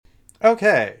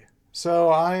Okay, so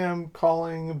I am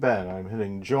calling Ben. I'm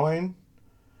hitting join,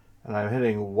 and I'm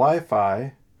hitting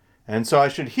Wi-Fi, and so I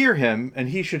should hear him, and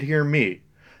he should hear me.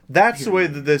 That's the way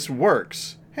that this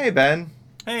works. Hey, Ben.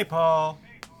 Hey, Paul.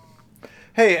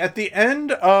 Hey, at the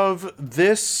end of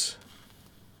this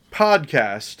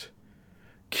podcast,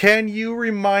 can you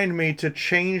remind me to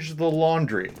change the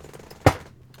laundry?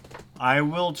 I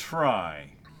will try.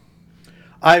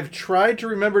 I've tried to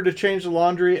remember to change the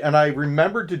laundry, and I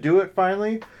remembered to do it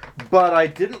finally, but I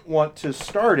didn't want to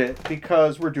start it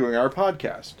because we're doing our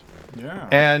podcast. Yeah.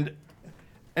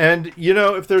 And you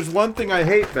know, if there's one thing I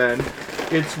hate, Ben,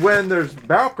 it's when there's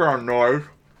background noise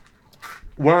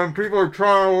when people are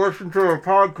trying to listen to a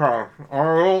podcast. I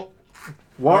don't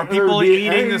want people there to be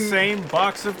eating the any, same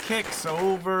box of kicks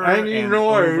over any and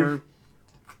noise over.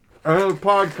 in a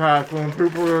podcast when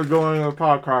people are doing a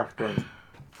podcasting.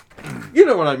 You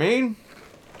know what I mean.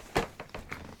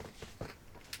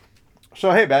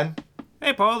 So, hey, Ben.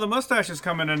 Hey, Paul, the mustache is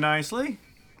coming in nicely.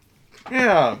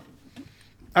 Yeah.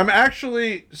 I'm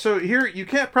actually... So, here, you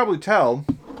can't probably tell,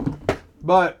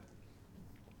 but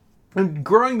I'm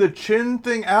growing the chin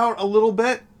thing out a little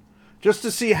bit just to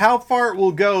see how far it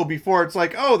will go before it's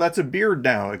like, oh, that's a beard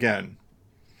now again.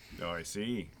 Oh, I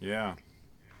see. Yeah.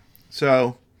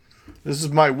 So, this is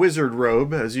my wizard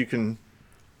robe, as you can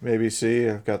maybe see.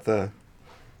 I've got the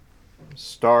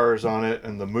stars on it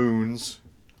and the moons.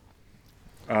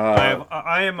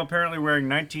 I am apparently wearing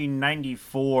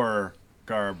 1994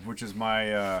 garb, which is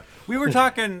my... We were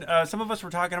talking... some of us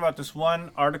were talking about this one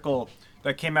article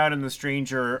that came out in The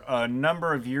Stranger a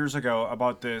number of years ago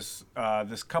about this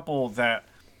this couple that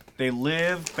they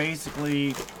live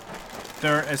basically...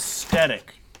 Their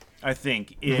aesthetic, I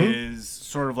think, is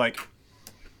sort of like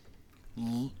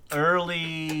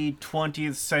early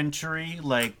 20th century,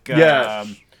 like...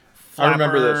 Yes. I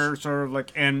remember this. Sort of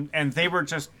like, and they were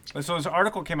just, so this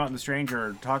article came out in The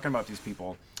Stranger talking about these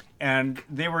people, and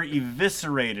they were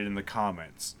eviscerated in the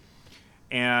comments,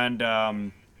 and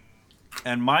my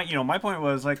point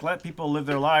was like, let people live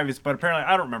their lives, but apparently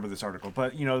I don't remember this article,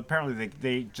 but apparently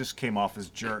they just came off as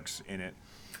jerks in it,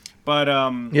 but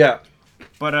I'm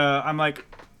like,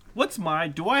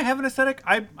 do I have an aesthetic?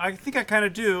 I think I kind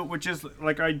of do, which is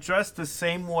like I dress the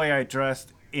same way I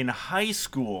dressed in high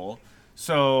school.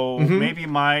 So maybe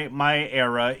my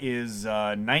era is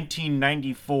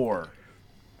 1994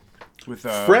 with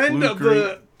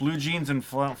blue jeans and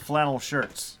flannel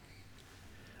shirts.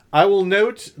 I will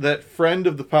note that friend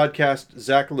of the podcast,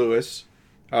 Zach Lewis,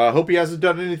 hope he hasn't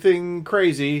done anything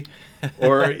crazy.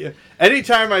 Or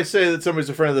anytime I say that somebody's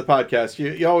a friend of the podcast,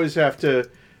 you always have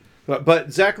to...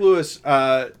 But Zach Lewis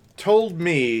told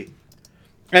me...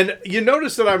 And you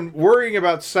notice that I'm worrying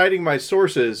about citing my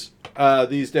sources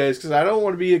these days because I don't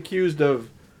want to be accused of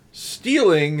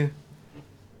stealing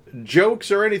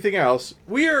jokes or anything else.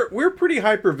 We're pretty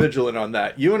hyper vigilant on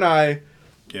that. You and I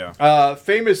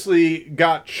famously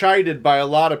got chided by a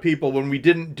lot of people when we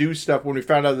didn't do stuff when we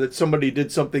found out that somebody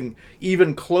did something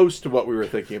even close to what we were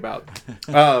thinking about.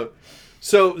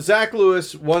 So Zach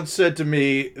Lewis once said to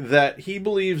me that he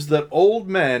believes that old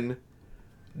men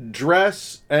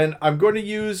dress, and I'm going to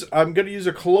use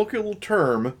a colloquial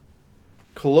term,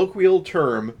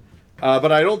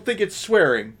 but I don't think it's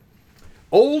swearing.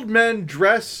 Old men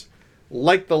dress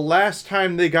like the last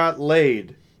time they got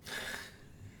laid.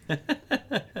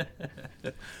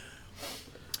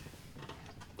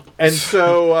 And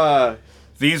so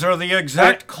these are the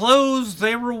exact clothes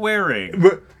they were wearing.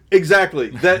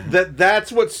 Exactly.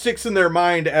 That's what sticks in their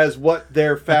mind as what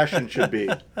their fashion should be.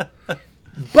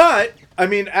 But I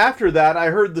mean, after that, I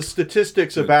heard the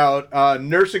statistics about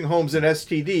nursing homes and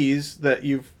STDs that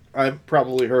I've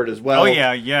probably heard as well. Oh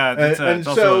yeah. It's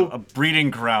also a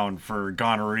breeding ground for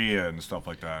gonorrhea and stuff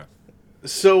like that.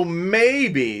 So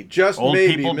maybe, just old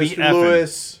maybe, Mr.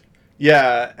 Lewis,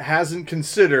 hasn't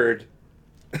considered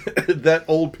that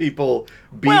old people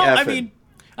be effing.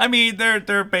 I mean,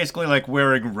 they're basically like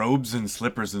wearing robes and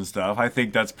slippers and stuff. I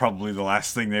think that's probably the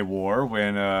last thing they wore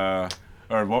when. Or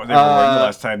what they were wearing the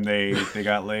last time they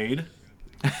got laid.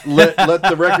 Let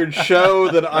the record show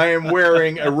that I am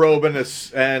wearing a robe and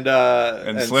slippers.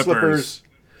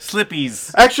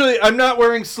 Slippies. Actually, I'm not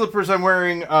wearing slippers. I'm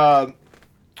wearing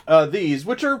these,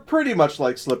 which are pretty much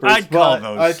like slippers. I'd call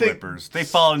those slippers. They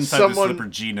fall inside the slipper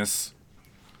genus.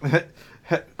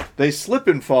 They slip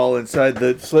and fall inside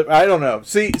the slip. I don't know.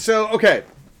 See, so, okay.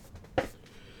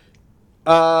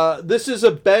 This is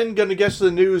a Ben gonna guess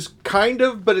the news, kind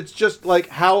of, but it's just like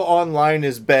how online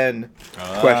is Ben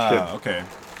question. Okay.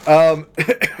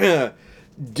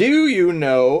 Do you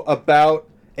know about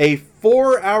a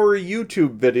 4-hour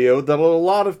YouTube video that a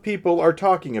lot of people are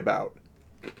talking about?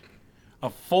 A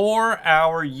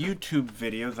 4-hour YouTube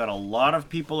video that a lot of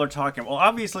people are talking. Well,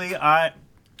 obviously, God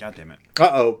damn it.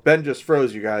 Uh-oh, Ben just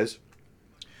froze you guys.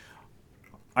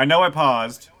 I know I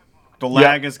paused. The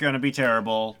lag is going to be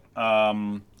terrible.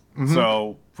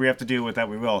 So if we have to deal with that,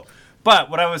 we will. But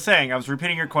what I was saying, I was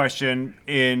repeating your question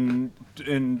in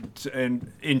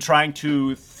trying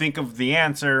to think of the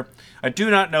answer. I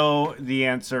do not know the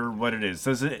answer, what it is.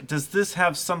 Does this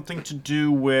have something to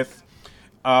do with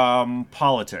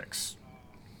politics?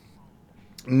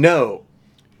 No.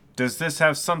 Does this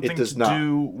have something to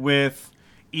do with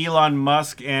Elon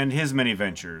Musk and his many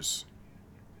ventures?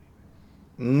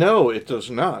 No, it does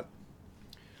not.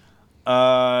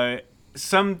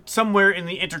 Somewhere in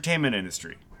the entertainment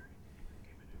industry.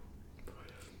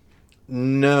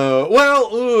 No.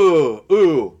 Well,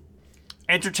 ooh.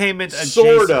 Entertainment adjacent.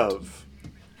 Sort of.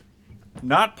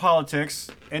 Not politics.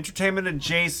 Entertainment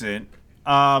adjacent.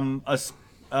 Does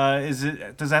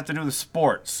it have to do with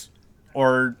sports?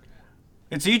 Or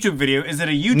it's a YouTube video. Is it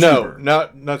a YouTuber? No,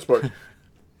 not sports.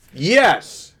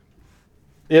 Yes,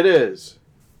 it is.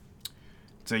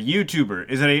 It's a YouTuber.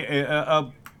 Is it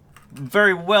a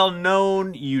very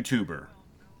well-known YouTuber?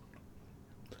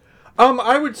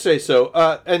 I would say so.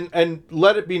 And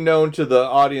let it be known to the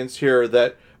audience here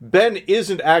that Ben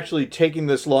isn't actually taking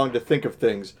this long to think of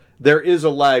things. There is a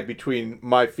lag between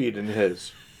my feed and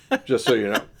his, just so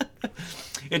you know.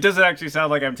 It doesn't actually sound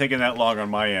like I'm taking that long on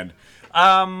my end.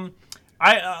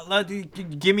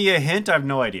 Give me a hint. I have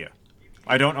no idea.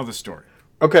 I don't know the story.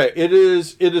 Okay, it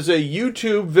is a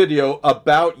YouTube video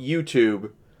about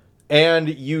YouTube and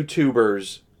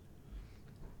YouTubers.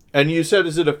 And you said,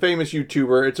 is it a famous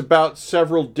YouTuber? It's about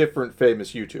several different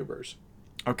famous YouTubers.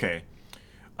 Okay.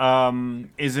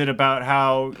 Is it about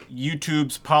how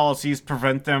YouTube's policies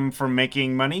prevent them from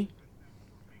making money?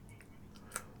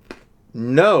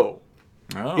 No.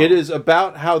 Oh. It is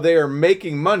about how they are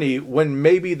making money when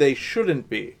maybe they shouldn't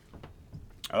be.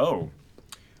 Oh.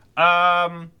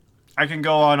 I can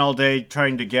go on all day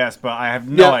trying to guess, but I have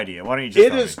no idea. Why don't you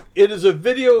just tell me? It is a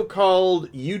video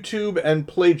called YouTube and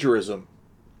Plagiarism.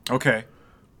 Okay.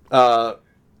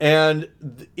 And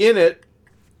in it,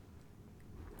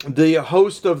 the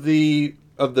host of the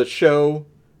show,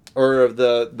 or of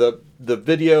the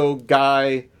video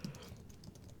guy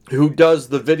who does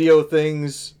the video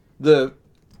things,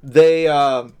 they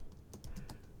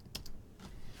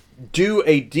do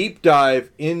a deep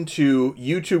dive into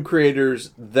YouTube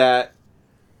creators that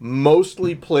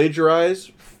mostly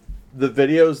plagiarize the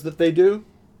videos that they do.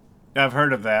 I've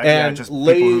heard of that. And just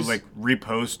people who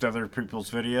repost other people's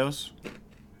videos.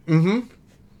 Mm-hmm.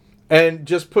 And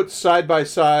just put side by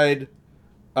side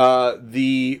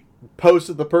the post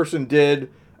that the person did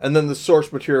and then the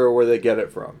source material where they get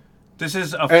it from. This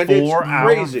is a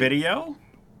 4-hour video?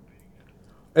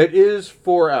 It is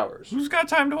 4 hours. Who's got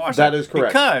time to watch that? That is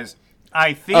correct. Because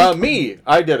I think... me.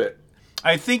 I did it.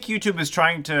 I think YouTube is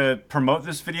trying to promote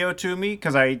this video to me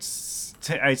because I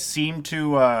seem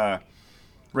to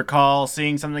recall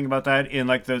seeing something about that in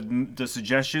like the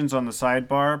suggestions on the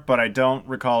sidebar, but I don't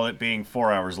recall it being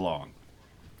 4 hours long.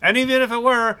 And even if it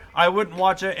were, I wouldn't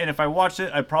watch it. And if I watched it,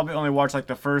 I'd probably only watch like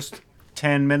the first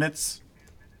 10 minutes.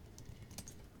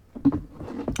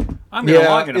 I'm going to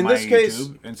log into my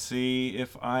YouTube and see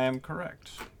if I am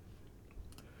correct.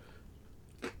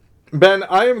 Ben,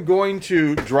 I am going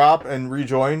to drop and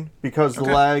rejoin because the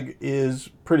lag is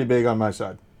pretty big on my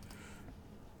side.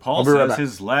 Paul says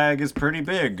his lag is pretty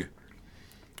big.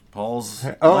 Paul's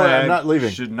lag I'm not leaving.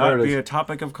 Should not be a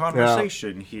topic of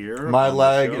conversation here. My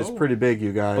lag is pretty big,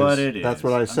 you guys. But it is. That's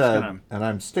what I said, and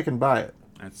I'm sticking by it.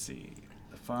 Let's see.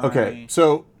 Okay,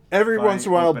 so every once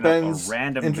in a while, Ben's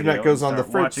internet goes on the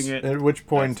fritz, at which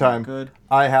point in time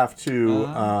I have to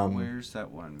where's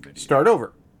that one video? Start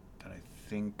over. That I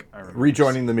think I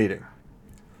rejoining the meeting.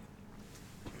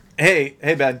 Hey,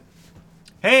 Ben.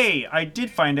 Hey, I did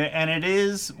find it, and it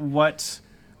is what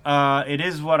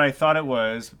I thought it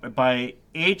was by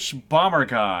H Bomber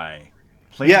Guy,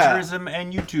 plagiarism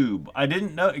and YouTube. I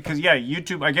didn't know because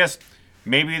YouTube. I guess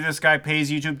maybe this guy pays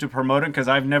YouTube to promote it because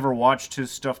I've never watched his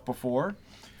stuff before.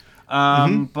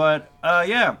 But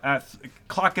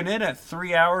clocking in at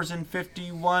 3 hours and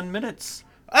 51 minutes.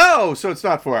 Oh, so it's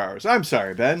not 4 hours. I'm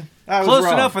sorry, Ben. I was Close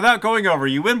wrong. Enough without going over.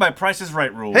 You win by Price is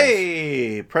Right rules.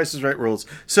 Hey, Price is Right rules.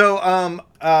 So,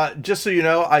 just so you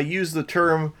know, I use the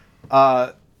term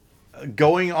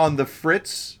going on the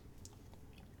fritz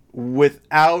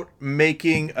without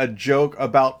making a joke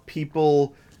about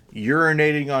people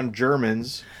urinating on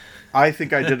Germans. I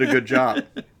think I did a good job.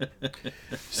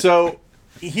 So,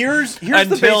 here's the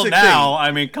basic thing. Until now,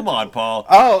 I mean, come on, Paul.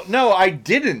 Oh, no, I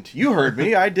didn't. You heard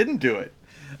me. I didn't do it.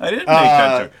 I didn't make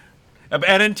that joke.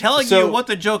 And in telling you what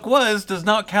the joke was does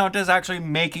not count as actually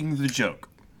making the joke.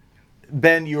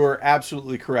 Ben, you are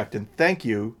absolutely correct, and thank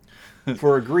you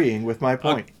for agreeing with my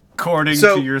point. According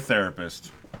to your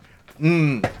therapist.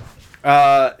 My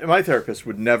therapist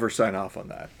would never sign off on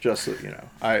that, just so you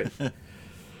know.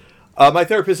 My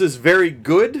therapist is very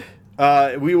good.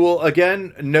 We will,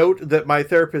 again, note that my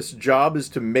therapist's job is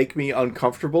to make me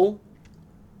uncomfortable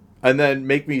and then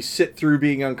make me sit through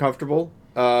being uncomfortable,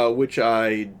 which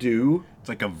I do. It's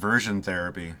like aversion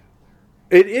therapy.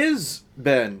 It is,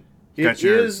 Ben. It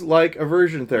is like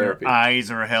aversion therapy. Your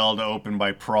eyes are held open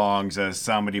by prongs as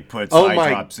somebody puts eye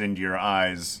drops into your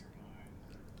eyes.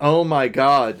 Oh my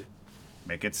God.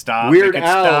 Make it stop. Make it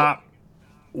stop.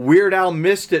 Weird Al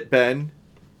missed it, Ben.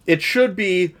 It should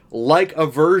be like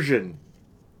aversion.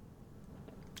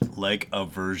 Like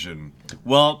aversion.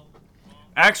 Well,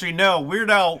 actually, no. Weird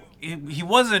Al, he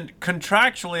wasn't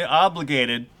contractually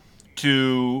obligated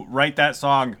to write that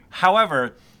song.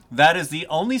 However, that is the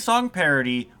only song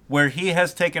parody where he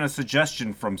has taken a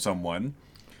suggestion from someone.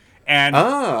 And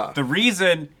the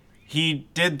reason he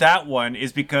did that one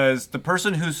is because the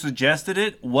person who suggested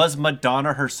it was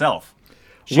Madonna herself.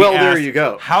 She asked, there you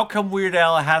go. How come Weird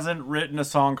Al hasn't written a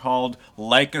song called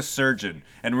Like a Surgeon?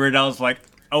 And Weird Al's like,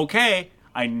 okay,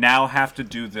 I now have to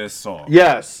do this song.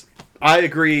 Yes, I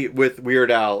agree with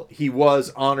Weird Al. He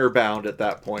was honor bound at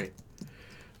that point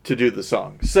to do the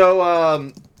song.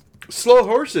 So, Slow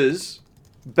Horses,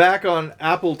 back on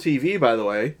Apple TV, by the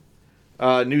way.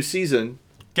 New season.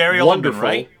 Gary Oldman,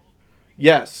 right?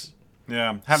 Yes.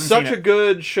 Yeah. Haven't Such seen a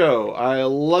good show. I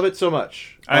love it so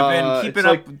much. I've been keeping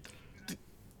up.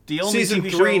 The only season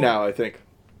TV 3 show, now, I think.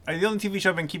 The only TV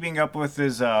show I've been keeping up with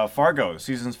is Fargo,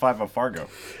 seasons 5 of Fargo.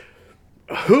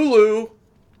 Hulu,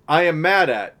 I am mad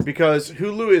at because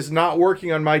Hulu is not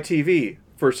working on my TV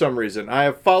for some reason. I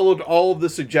have followed all of the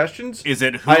suggestions. Is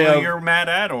it Hulu you're mad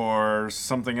at or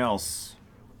something else?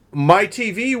 My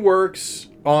TV works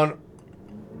on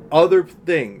other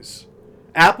things.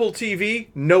 Apple TV,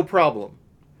 no problem.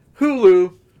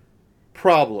 Hulu,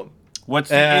 problem. What's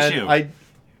the issue?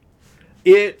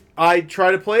 I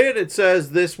try to play it. It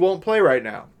says this won't play right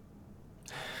now.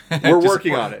 We're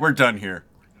working on it. We're done here.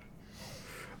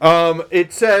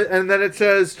 It says, and then it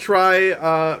says try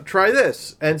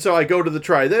this, and so I go to the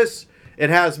try this. It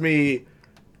has me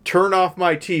turn off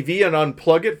my TV and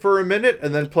unplug it for a minute,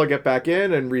 and then plug it back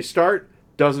in and restart.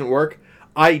 Doesn't work.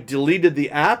 I deleted the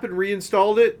app and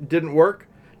reinstalled it. Didn't work.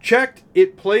 Checked.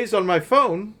 It plays on my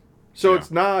phone, so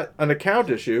it's not an account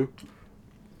issue.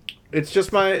 It's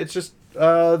just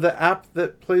the app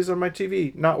that plays on my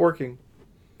TV not working.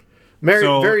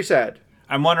 Very sad.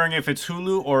 I'm wondering if it's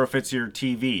Hulu or if it's your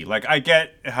TV. Like, I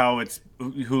get how it's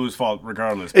Hulu's fault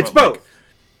regardless. It's both.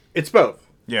 It's both.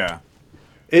 Yeah.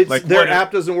 It's like their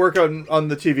app doesn't work on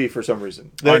the TV for some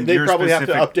reason. They probably have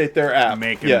to update their app.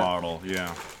 Make and model,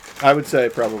 yeah. I would say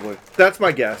probably. That's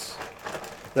my guess.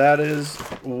 That is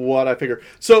what I figure.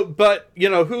 So, but,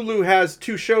 Hulu has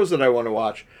 2 shows that I want to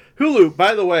watch. Hulu,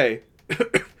 by the way,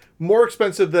 more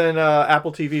expensive than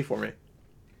Apple TV for me.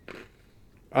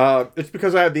 It's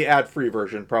because I have the ad-free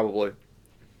version, probably.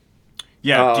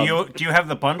 Yeah. Do you have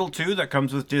the bundle too that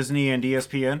comes with Disney and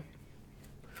ESPN?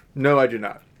 No, I do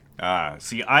not.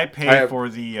 See, I pay for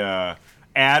the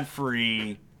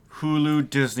ad-free Hulu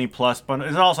Disney Plus bundle.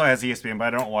 It also has ESPN,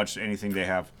 but I don't watch anything they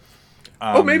have.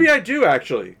 Maybe I do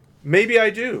actually. Maybe I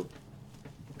do.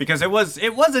 Because it was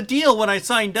a deal when I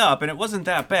signed up, and it wasn't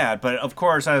that bad. But of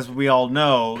course, as we all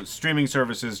know, streaming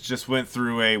services just went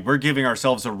through we're giving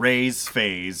ourselves a raise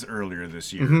phase earlier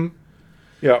this year. Mm-hmm.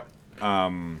 Yeah.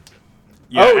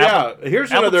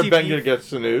 Here's another Ben gets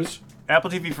the news.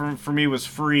 Apple TV for me was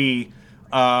free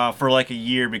for like a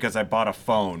year because I bought a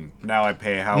phone. Now I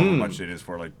pay however much it is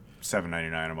for, like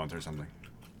 $7.99 a month or something.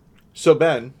 So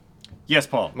Ben. Yes,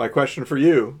 Paul. My question for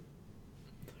you.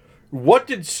 What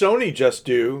did Sony just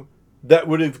do that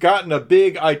would have gotten a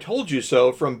big "I told you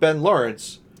so" from Ben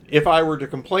Lawrence if I were to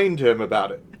complain to him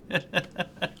about it?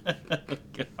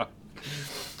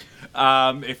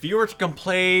 If you were to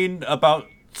complain about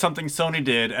something Sony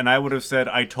did, and I would have said,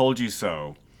 "I told you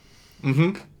so."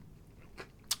 Mm-hmm.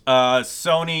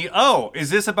 Sony. Oh, is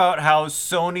this about how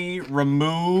Sony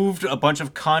removed a bunch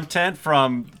of content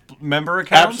from member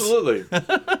accounts? Absolutely.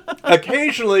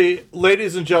 Occasionally,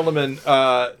 ladies and gentlemen,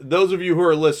 those of you who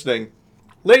are listening,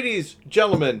 ladies,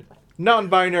 gentlemen,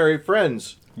 non-binary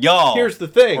friends, y'all. Here's the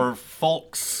thing. Or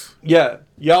folks. Yeah,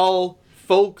 y'all,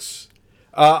 folks.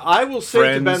 I will say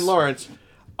friends. To Ben Lawrence,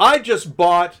 I just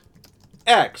bought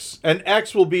X, and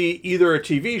X will be either a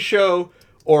TV show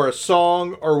or a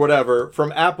song or whatever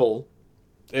from Apple.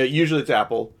 Usually it's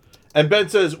Apple. And Ben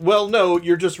says, well, no,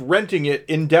 you're just renting it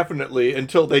indefinitely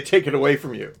until they take it away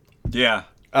from you. Yeah.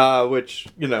 Which,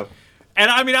 you know. And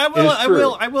I mean,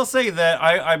 I will say that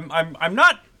I'm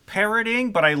not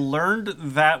parroting, but I learned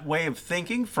that way of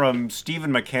thinking from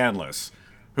Stephen McCandless,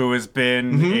 who has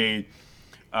been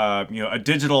a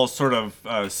digital sort of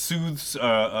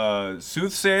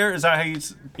soothsayer. Is that how you?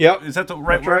 Yep. Is that the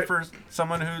right word for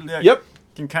someone who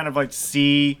can kind of like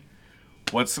see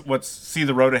see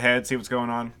the road ahead, see what's going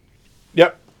on?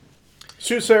 Yep.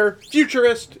 Soothsayer,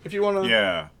 futurist, if you want to.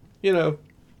 Yeah. You know,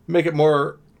 make it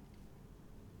more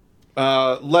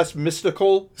less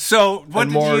mystical. So what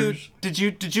did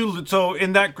you so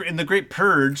in the Great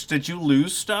Purge, did you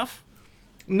lose stuff?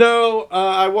 No,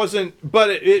 I wasn't, but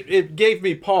it gave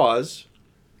me pause.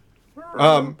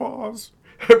 Pause.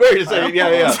 Wait a second,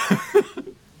 yeah.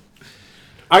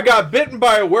 I got bitten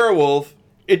by a werewolf.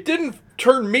 It didn't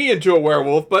turn me into a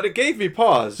werewolf, but it gave me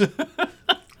pause.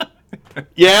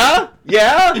 Yeah.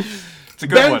 It's a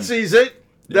good one. Ben sees it.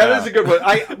 That is a good one.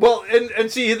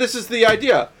 And see, this is the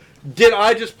idea. Did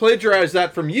I just plagiarize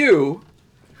that from you?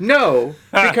 No,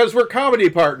 because we're comedy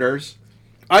partners.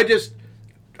 I gave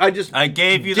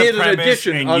you the premise,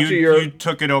 and you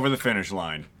took it over the finish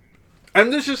line.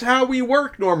 And this is how we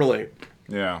work normally.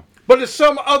 Yeah. But if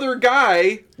some other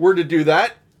guy were to do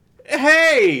that,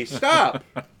 hey, stop.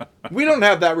 We don't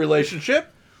have that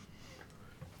relationship.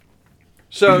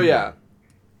 So, yeah.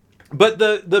 But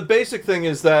the basic thing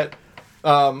is that,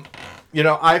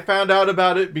 I found out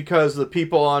about it because the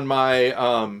people on my,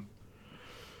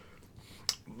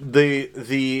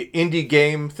 the indie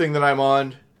game thing that I'm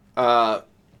on,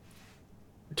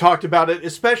 talked about it,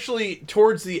 especially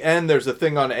towards the end. There's a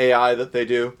thing on AI that they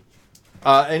do,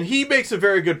 and he makes a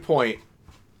very good point,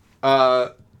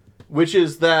 which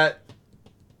is that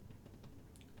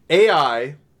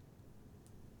AI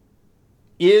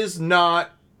is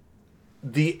not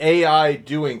the AI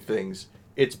doing things.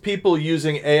 It's people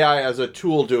using AI as a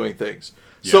tool doing things.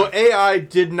 Yeah. So AI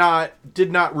did not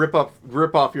rip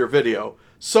off your video.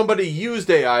 Somebody used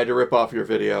AI to rip off your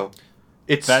video.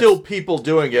 It's still people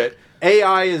doing it.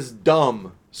 AI is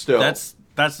dumb still.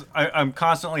 I'm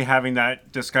constantly having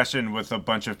that discussion with a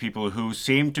bunch of people who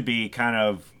seem to be kind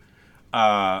of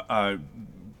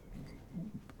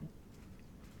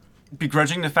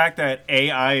begrudging the fact that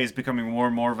AI is becoming more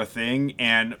and more of a thing.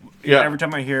 And every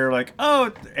time I hear like,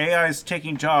 oh, AI is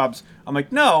taking jobs, I'm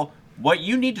like, no, what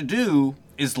you need to do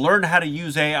is learn how to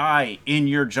use AI in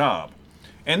your job.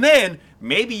 And then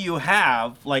maybe you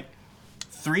have like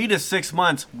 3 to 6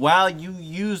 months while you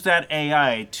use that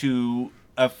AI to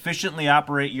efficiently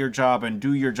operate your job and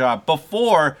do your job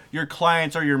before your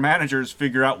clients or your managers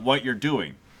figure out what you're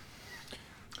doing.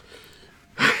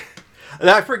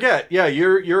 I forget. Yeah,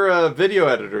 you're a video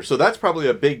editor, so that's probably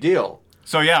a big deal.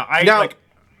 So yeah,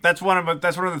 that's one of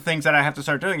the things that I have to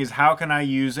start doing is how can I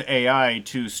use AI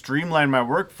to streamline my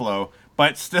workflow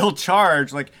but still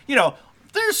charge, like,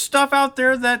 there's stuff out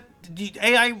there that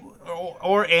AI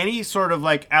or any sort of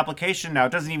like application now,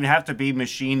 it doesn't even have to be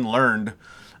machine learned.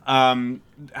 It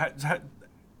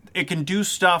can do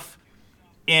stuff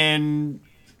in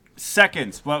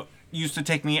seconds what used to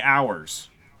take me hours.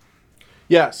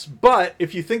 Yes, but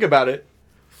if you think about it,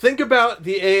 think about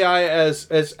the AI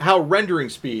as how rendering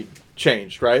speed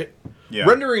changed, right? Yeah.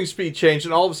 Rendering speed changed,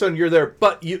 and all of a sudden you're there.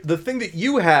 But the thing that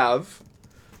you have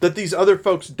that these other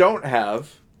folks don't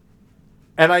have,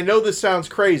 and I know this sounds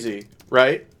crazy,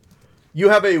 right? You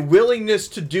have a willingness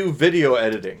to do video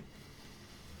editing.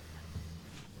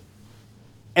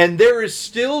 And there is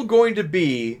still going to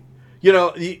be,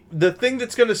 the thing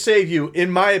that's going to save you,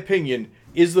 in my opinion,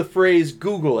 is the phrase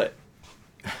 "Google it."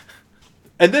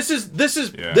 And this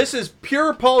is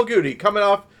pure Paul Goody coming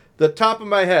off the top of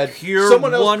my head. Pure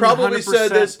Someone else probably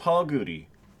said this. Paul Goody.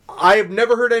 I have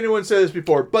never heard anyone say this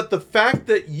before, but the fact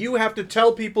that you have to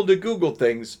tell people to Google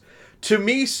things, to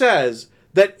me says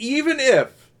that even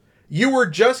if you were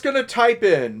just going to type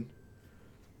in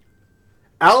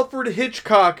Alfred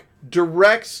Hitchcock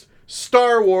directs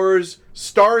Star Wars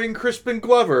starring Crispin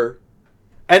Glover,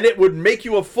 and it would make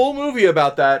you a full movie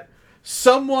about that,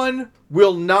 someone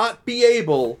will not be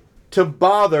able to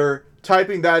bother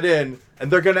typing that in, and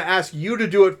they're going to ask you to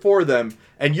do it for them,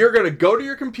 and you're going to go to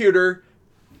your computer,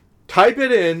 type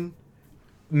it in,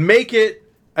 make it,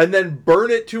 and then burn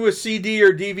it to a CD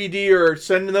or DVD or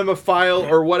send them a file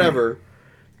or whatever,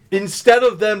 instead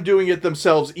of them doing it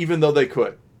themselves, even though they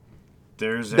could.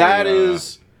 That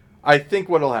is, I think,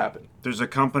 what'll happen. There's a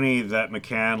company that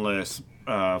McCandless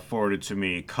forwarded to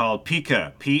me called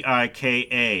Pika,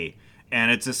 Pika,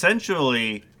 and it's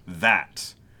essentially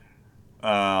that.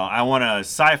 I want a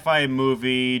sci-fi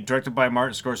movie directed by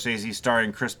Martin Scorsese,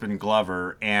 starring Crispin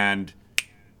Glover, and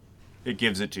it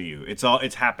gives it to you.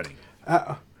 It's happening.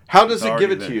 How does it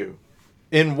give it to you?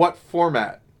 In what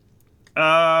format?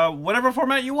 Whatever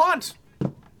format you want.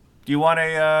 Do you want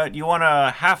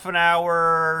a half an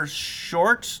hour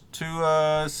short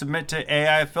to submit to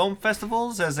AI film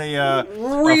festivals as a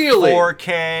really? a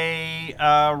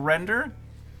 4K render?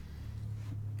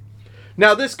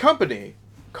 Now this company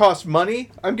costs money,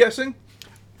 I'm guessing.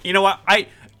 You know what?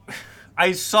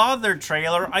 I saw their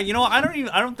trailer. I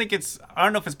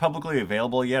don't know if it's publicly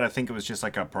available yet. I think it was just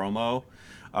like a promo.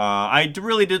 I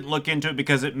really didn't look into it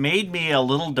because it made me a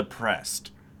little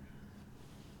depressed.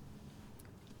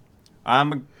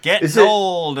 I'm getting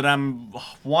old, and I'm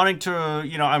wanting to,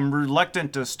 I'm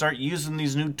reluctant to start using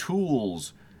these new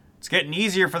tools. It's getting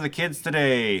easier for the kids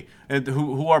today,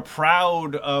 who are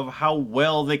proud of how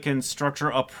well they can structure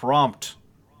a prompt.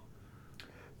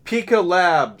 Pika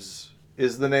Labs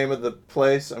is the name of the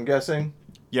place, I'm guessing.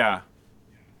 Yeah.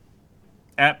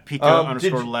 At Pika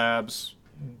 _labs.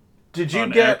 Did you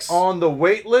get X on the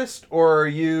wait list, or are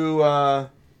you...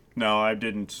 No, I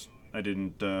didn't.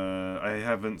 I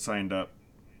haven't signed up.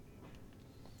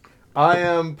 I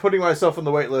am putting myself on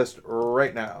the wait list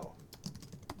right now.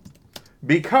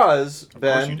 Because,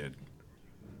 Ben... Of course you did.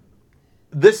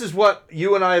 This is what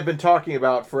you and I have been talking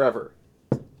about forever.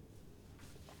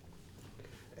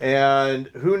 And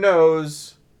who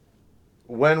knows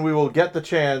when we will get the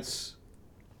chance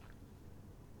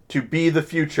to be the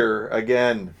future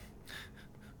again,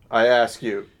 I ask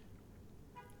you.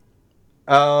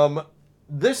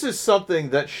 This is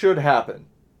something that should happen.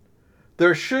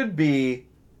 There should be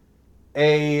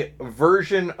a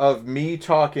version of me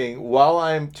talking while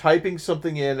I'm typing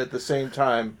something in at the same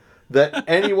time that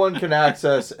anyone can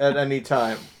access at any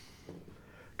time.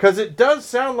 Because it does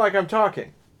sound like I'm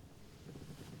talking.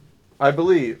 I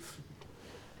believe.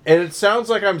 And it sounds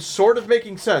like I'm sort of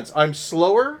making sense. I'm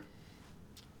slower,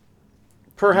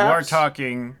 perhaps. You are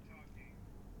talking,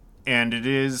 and it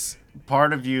is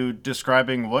part of you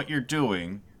describing what you're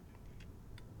doing.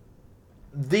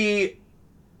 The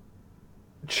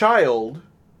child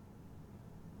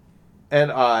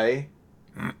and I,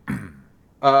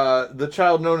 the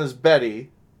child known as Betty,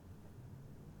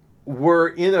 were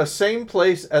in the same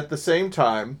place at the same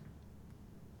time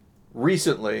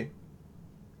recently,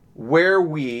 where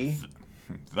she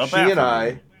and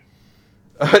I,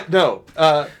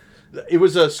 it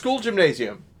was a school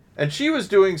gymnasium, and she was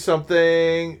doing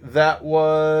something that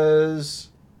was,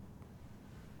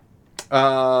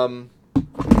 how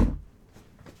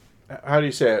do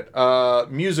you say it?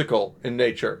 Musical in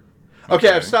nature. Okay,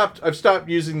 I've stopped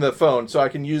using the phone, so I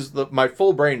can use my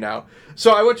full brain now.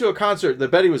 So I went to a concert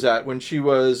that Betty was at when she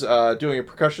was doing a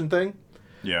percussion thing.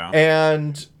 Yeah.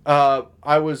 And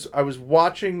I was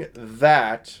watching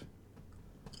that,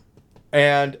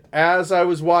 and as I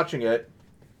was watching it,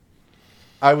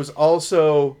 I was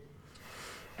also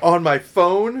on my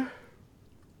phone.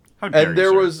 How dare and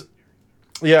there was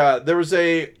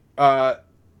a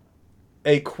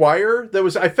choir that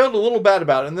was, I felt a little bad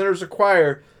about it, and then there was a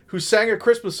choir who sang a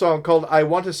Christmas song called "I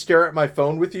Want to Stare at My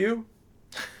Phone with You."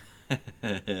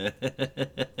 And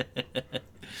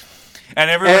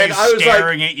everybody's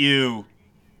staring at you.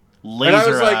 Laser eyes. And I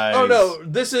was like, "Oh no,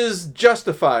 this is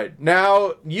justified.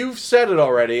 Now you've said it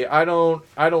already. I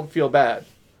don't feel bad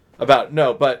about it."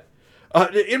 No, but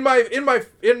in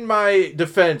my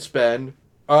defense, Ben,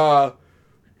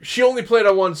 she only played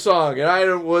on one song, and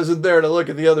I wasn't there to look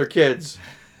at the other kids.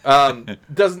 None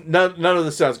of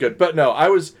this sounds good. But no, I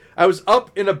was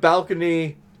up in a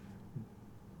balcony,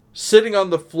 sitting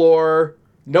on the floor.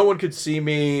 No one could see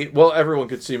me. Well, everyone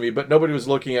could see me, but nobody was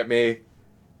looking at me.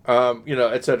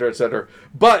 Et cetera, et cetera.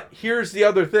 But here's the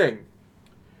other thing.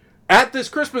 At this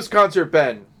Christmas concert,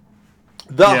 Ben,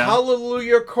 the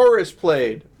Hallelujah Chorus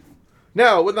played.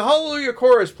 Now, when the Hallelujah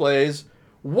Chorus plays,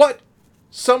 what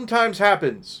sometimes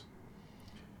happens?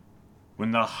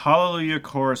 When the Hallelujah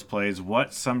Chorus plays,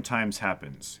 what sometimes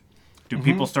happens? Do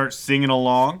people start singing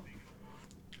along?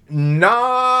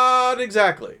 Not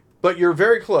exactly. But you're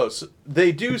very close.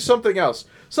 They do something else.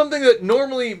 Something that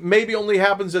normally maybe only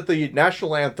happens at the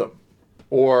national anthem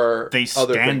or they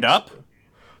other stand things. up?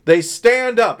 They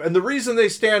stand up. And the reason they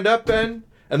stand up, Ben,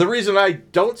 and the reason I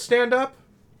don't stand up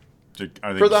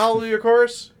for the Hallelujah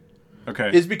Chorus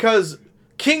is because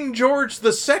King George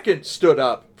II stood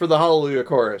up for the Hallelujah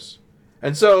Chorus.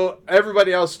 And so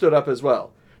everybody else stood up as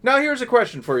well. Now here's a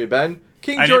question for you, Ben.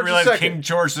 I didn't realize King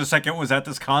George II was at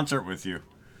this concert with you.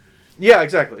 Yeah,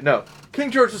 exactly. No.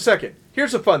 King George II.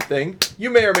 Here's a fun thing. You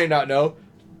may or may not know.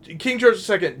 King George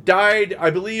II died, I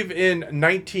believe, in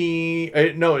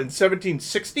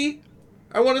 1760.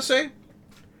 I want to say.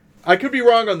 I could be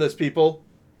wrong on this, people.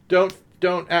 Don't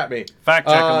at me. Fact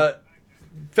check 'em.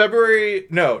 February.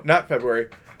 No, not February.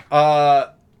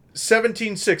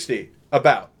 1760.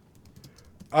 About.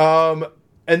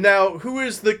 And now, who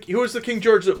is the King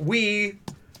George that we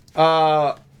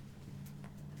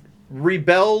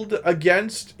rebelled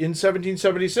against in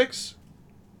 1776?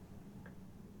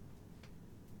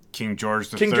 King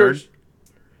George III.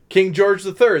 King George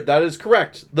III. That is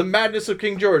correct. The madness of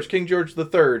King George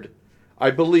III, I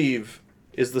believe,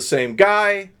 is the same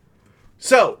guy.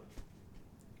 So,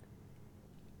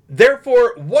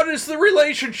 therefore, what is the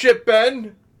relationship,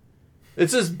 Ben?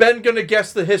 It says Ben gonna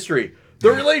guess the history.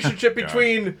 The relationship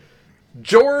between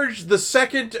George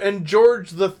II and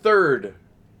George III.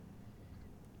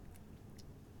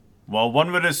 Well,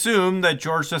 one would assume that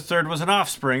George III was an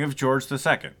offspring of George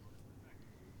II.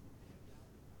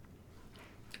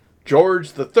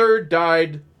 George III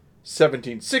died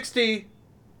 1760.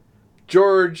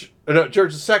 George II,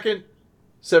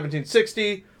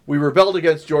 1760. We rebelled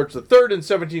against George III in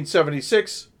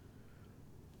 1776.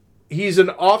 He's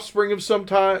an offspring of some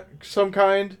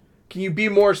kind. Can you be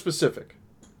more specific?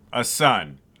 A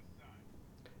son.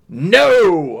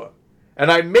 No! And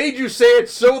I made you say it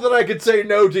so that I could say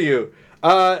no to you.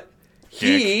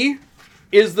 He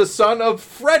is the son of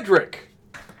Frederick,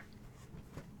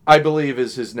 I believe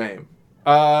is his name,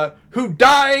 who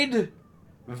died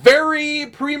very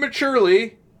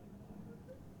prematurely,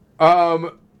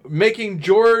 making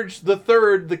George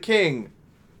III the king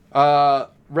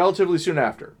relatively soon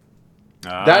after.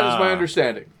 That is my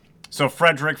understanding. So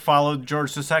Frederick followed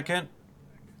George II?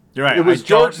 You're right. It was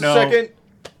George II.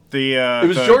 It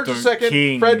was George II,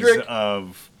 kings Frederick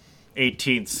of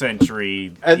 18th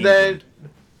century And England. then,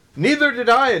 neither did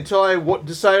I until I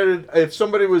decided if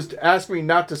somebody was to ask me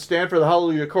not to stand for the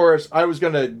Hallelujah Chorus, I was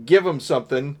going to give them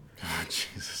something. Oh,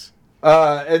 Jesus.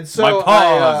 And so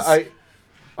I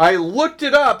looked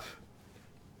it up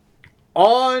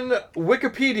on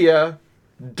Wikipedia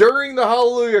during the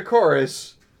Hallelujah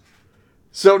Chorus.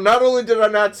 So not only did I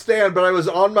not stand, but I was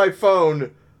on my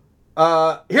phone.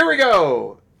 Here we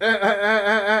go.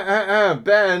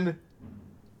 Ben,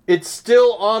 it's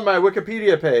still on my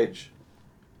Wikipedia page.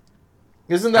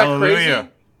 Isn't that Hallelujah. crazy?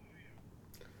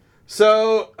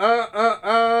 So,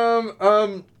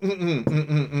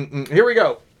 here we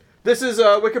go. This is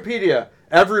Wikipedia.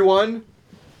 Everyone,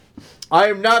 I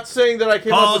am not saying that I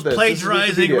came up with this.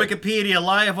 Plagiarizing This is Wikipedia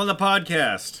live on the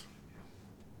podcast.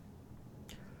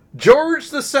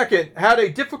 George II had a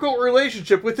difficult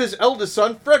relationship with his eldest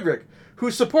son, Frederick, who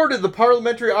supported the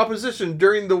parliamentary opposition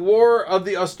during the War of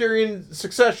the Austrian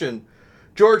Succession.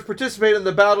 George participated in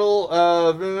the Battle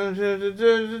of...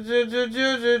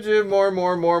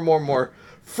 More.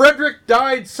 Frederick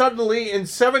died suddenly in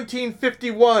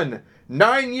 1751,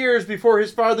 9 years before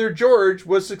his father George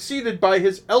was succeeded by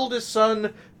his eldest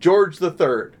son, George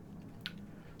III.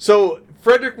 So,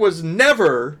 Frederick was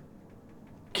never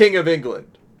King of England.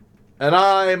 And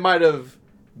I might have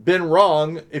been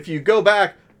wrong. If you go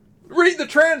back, read the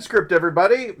transcript,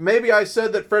 everybody. Maybe I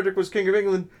said that Frederick was King of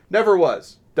England. Never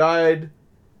was. Died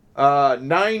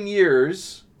 9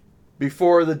 years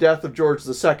before the death of George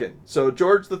II. So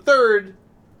George III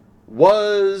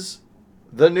was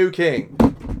the new king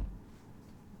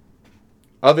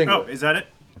of England. Oh, is that it?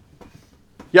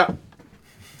 Yeah.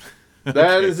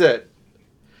 That is it.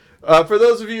 For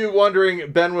those of you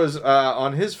wondering, Ben was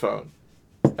on his phone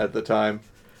at the time.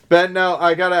 Ben, now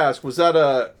I gotta ask, was that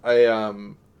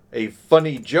a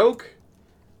funny joke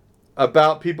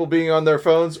about people being on their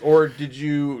phones, or did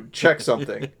you check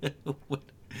something?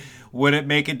 Would it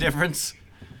make a difference?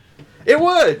 It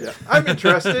would. I'm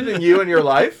interested in you and your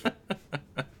life. It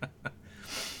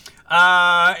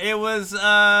was,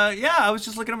 I was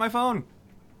just looking at my phone.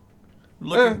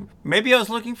 Maybe I was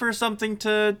looking for something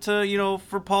to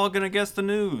for Paul Gonna Guess the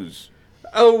News.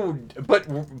 Oh, but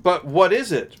what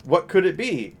is it? What could it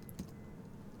be?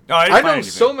 Oh, I know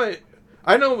so much.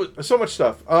 I know so much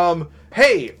stuff.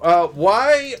 Hey,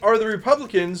 why are the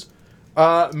Republicans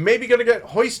maybe going to get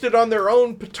hoisted on their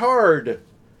own petard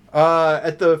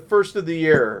at the first of the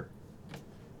year?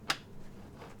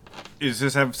 Does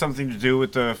this have something to do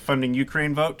with the funding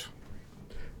Ukraine vote?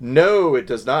 No, it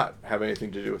does not have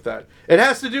anything to do with that. It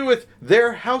has to do with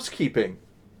their housekeeping,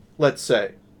 let's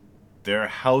say. Their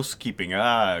housekeeping.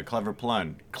 Clever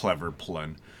pun.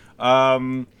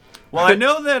 Well, I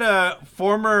know that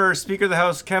former Speaker of the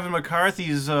House Kevin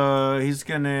McCarthy's he's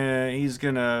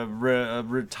gonna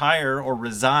retire or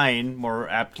resign, more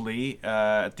aptly,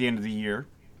 at the end of the year.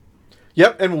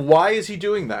 Yep, and why is he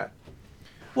doing that?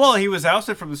 Well, he was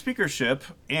ousted from the speakership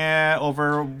and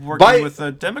over working with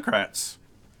the Democrats.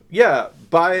 Yeah,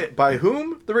 by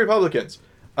whom? The Republicans.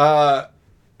 And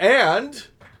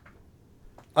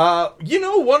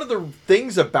one of the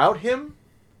things about him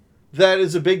that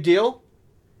is a big deal,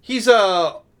 he's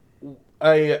as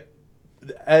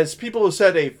people have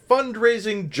said, a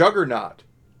fundraising juggernaut.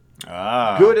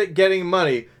 Good at getting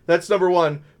money. That's number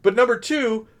one. But number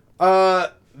two,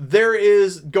 there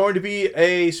is going to be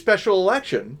a special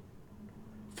election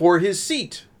for his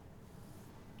seat,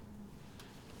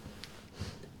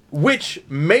 which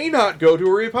may not go to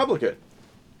a Republican.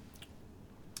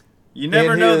 You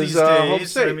never know these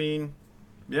days. I mean,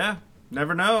 yeah,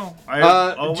 never know.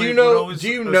 Do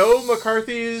you know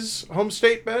McCarthy's home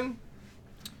state, Ben?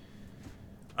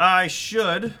 I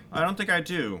should. I don't think I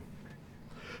do.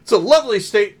 It's a lovely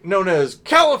state known as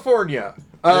California.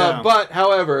 But,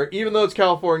 however, even though it's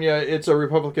California, it's a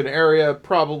Republican area.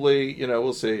 Probably,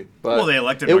 we'll see. But they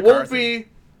elected McCarthy.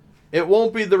 It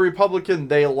won't be the Republican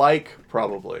they like,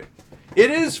 probably. It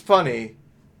is funny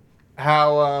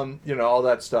how, all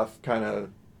that stuff kind of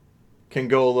can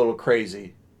go a little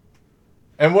crazy.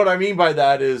 And what I mean by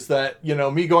that is that,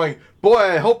 me going, boy,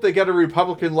 I hope they get a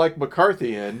Republican like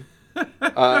McCarthy in,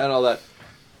 and all that.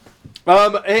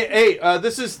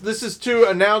 This is to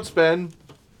announce, Ben.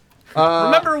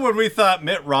 Remember when we thought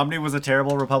Mitt Romney was a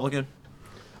terrible Republican?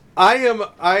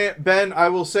 Ben, I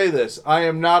will say this. I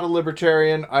am not a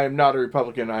libertarian. I am not a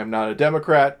Republican. I am not a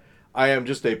Democrat. I am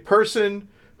just a person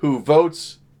who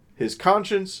votes his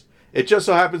conscience. It just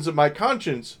so happens that my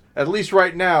conscience, at least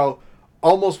right now,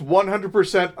 almost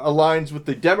 100% aligns with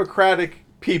the Democratic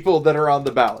people that are on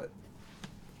the ballot.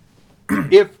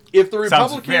 If the Republicans...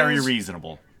 Sounds very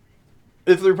reasonable.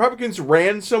 If the Republicans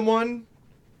ran someone,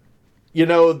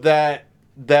 that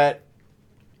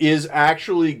is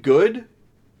actually good,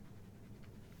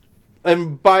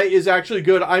 and by is actually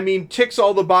good, I mean ticks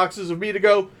all the boxes of me to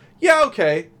go, yeah,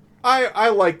 okay, I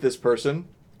like this person.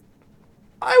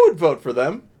 I would vote for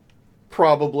them,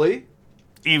 probably.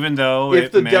 Even though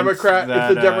if the Democrat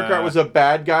was a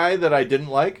bad guy that I didn't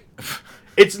like.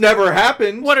 It's never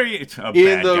happened. What are you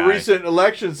in the recent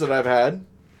elections that I've had?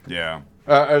 Yeah.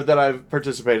 That I've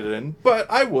participated in, but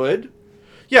I would.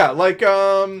 Yeah, like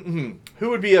who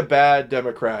would be a bad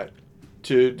Democrat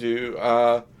to do?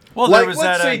 Well, there was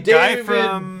that guy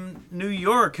from New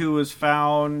York who was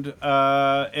found with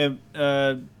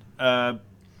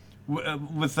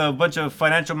a bunch of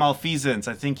financial malfeasance.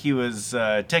 I think he was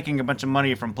taking a bunch of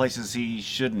money from places he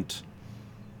shouldn't.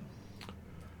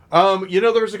 There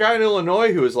was a guy in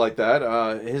Illinois who was like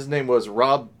that. His name was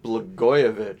Rob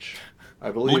Blagojevich,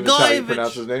 I believe is how you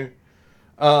pronounce his name.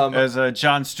 As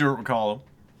Jon Stewart would call him.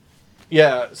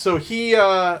 Yeah, so he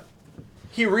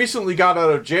recently got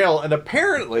out of jail and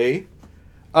apparently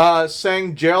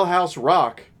sang Jailhouse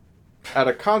Rock at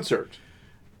a concert.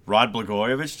 Rod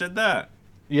Blagojevich did that?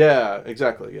 Yeah,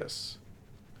 exactly, yes.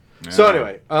 Yeah. So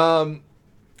anyway,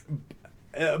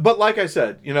 but like I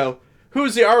said,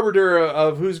 who's the arbiter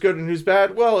of who's good and who's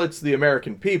bad? Well, it's the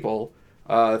American people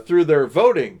through their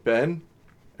voting, Ben.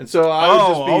 And so I would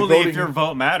just be only voting, if your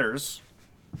vote matters.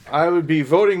 I would be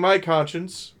voting my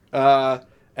conscience, and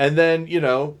then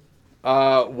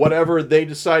whatever they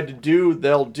decide to do,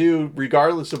 they'll do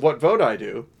regardless of what vote I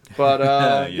do. But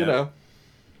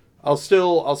I'll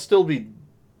still be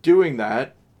doing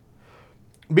that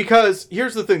because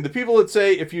here's the thing: the people that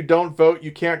say if you don't vote,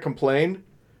 you can't complain,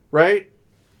 right?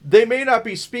 They may not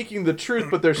be speaking the truth,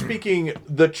 but they're speaking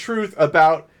the truth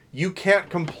about you can't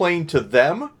complain to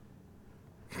them.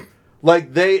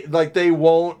 Like they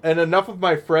won't, and enough of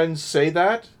my friends say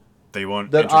that. They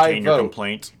won't entertain your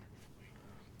complaint.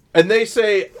 And they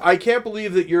say, I can't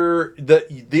believe that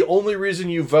the only reason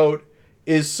you vote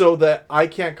is so that I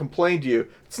can't complain to you.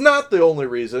 It's not the only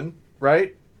reason,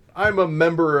 right? I'm a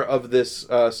member of this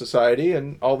society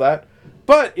and all that.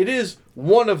 But it is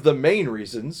one of the main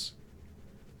reasons.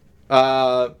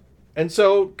 And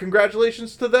so,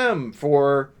 congratulations to them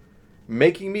for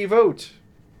making me vote.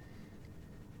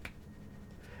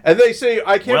 And they say,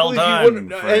 I can't believe you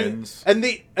wouldn't. Friends. And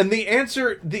the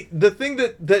answer, the thing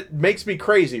that makes me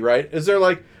crazy, right, is they're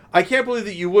like, I can't believe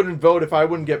that you wouldn't vote if I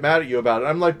wouldn't get mad at you about it.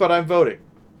 I'm like, but I'm voting.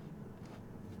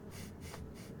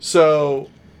 So,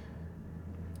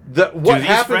 what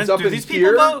happens up in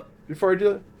here vote? Before I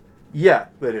do that? Yeah,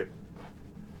 they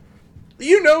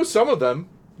do. Some of them.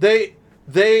 They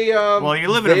well, you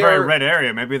live in a very red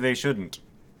area. Maybe they shouldn't.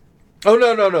 Oh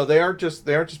no! They aren't just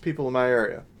people in my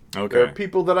area. Okay. There are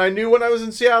people that I knew when I was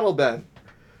in Seattle, Ben.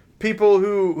 People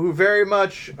who very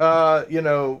much are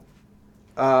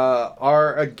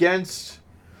against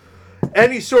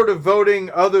any sort of voting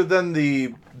other than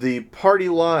the party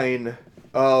line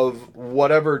of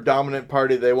whatever dominant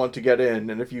party they want to get in.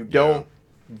 And if you don't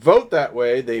vote that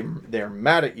way, they're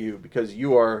mad at you because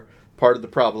you are part of the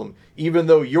problem. Even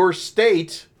though your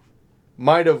state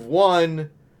might have won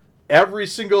every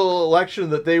single election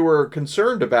that they were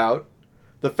concerned about,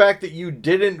 the fact that you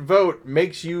didn't vote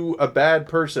makes you a bad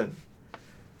person.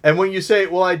 And when you say,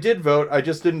 well, I did vote, I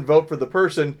just didn't vote for the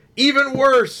person, even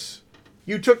worse!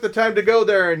 You took the time to go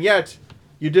there, and yet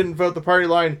you didn't vote the party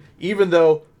line, even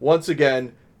though, once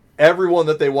again, everyone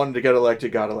that they wanted to get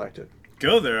elected got elected.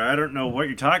 Go there. I don't know what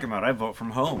you're talking about. I vote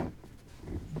from home.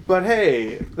 But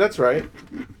hey, that's right.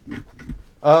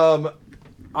 I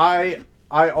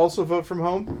also vote from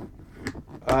home.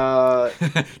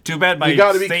 Too bad my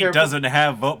state doesn't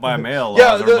have vote by mail.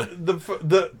 Yeah,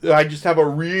 I just have a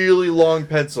really long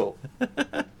pencil.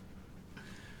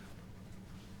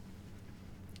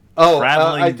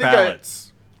 Traveling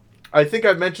ballots. I think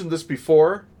I mentioned this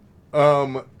before,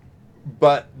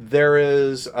 but there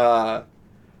is.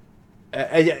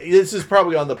 This is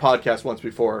probably on the podcast once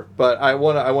before, but I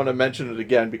want to mention it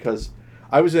again because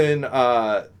I was in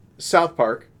South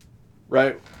Park,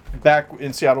 right back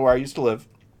in Seattle where I used to live.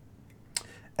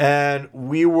 And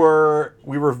we were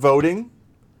voting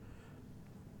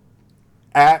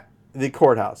at the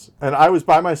courthouse, and I was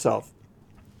by myself.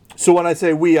 So when I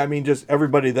say we, I mean just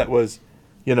everybody that was,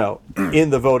 in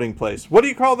the voting place. What do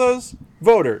you call those?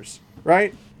 Voters,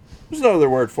 right? There's no other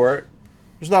word for it.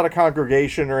 There's not a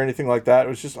congregation or anything like that. It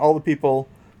was just all the people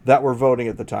that were voting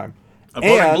at the time. A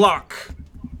voting block.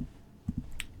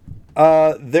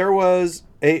 There was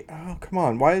a... Oh, come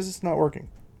on. Why is this not working?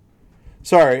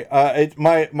 Sorry,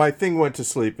 my thing went to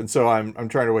sleep, and so I'm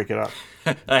trying to wake it up.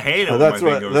 I hate it. That's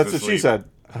what she said.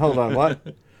 Hold on,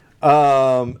 what?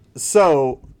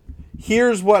 So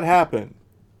here's what happened.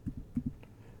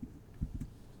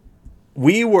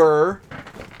 We were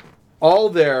all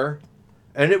there,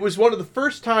 and it was one of the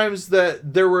first times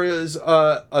that there was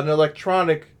an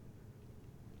electronic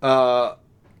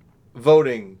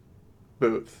voting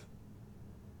booth,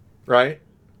 right?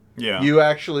 Yeah. You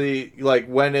actually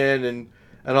went in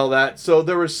and all that. So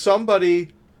there was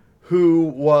somebody who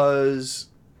was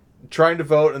trying to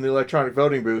vote in the electronic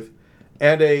voting booth,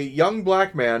 and a young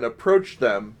black man approached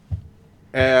them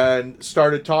and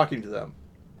started talking to them.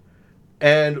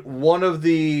 And one of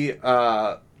the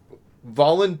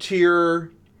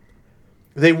volunteer,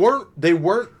 they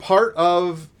weren't part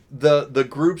of the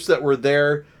groups that were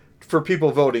there for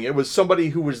people voting. It was somebody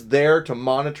who was there to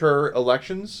monitor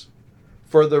elections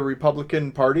for the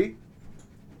Republican Party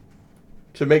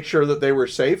to make sure that they were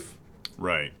safe,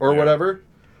 right, or whatever.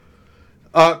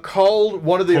 Called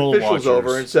one of the officials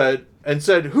over and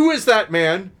said, "Who is that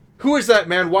man? Who is that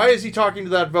man? Why is he talking to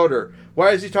that voter?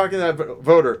 Why is he talking to that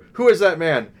voter? Who is that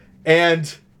man?"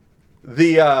 And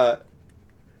the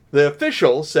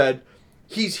official said,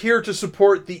 "He's here to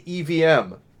support the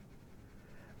EVM."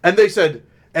 And they said,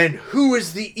 "And who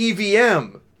is the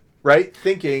EVM?" Right?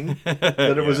 Thinking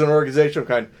that it was an organizational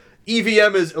kind.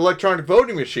 EVM is electronic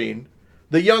voting machine.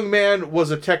 The young man was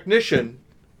a technician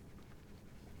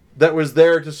that was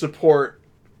there to support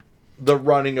the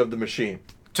running of the machine.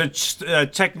 A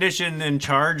technician in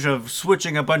charge of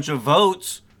switching a bunch of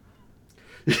votes.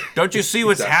 Don't you see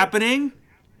what's happening?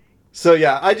 So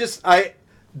yeah,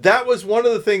 that was one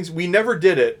of the things, we never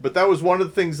did it, but that was one of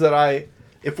the things that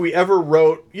if we ever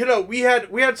wrote, we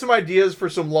had some ideas for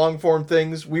some long form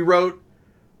things. We wrote,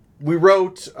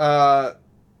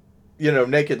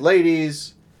 Naked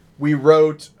Ladies. We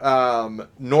wrote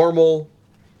Normal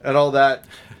and all that.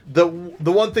 The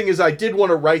one thing is I did want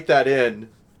to write that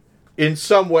in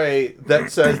some way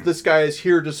that says this guy is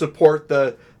here to support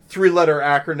the 3-letter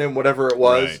acronym, whatever it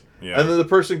was. Right, yeah. And then the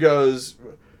person goes,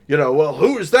 well,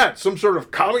 who is that? Some sort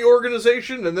of commie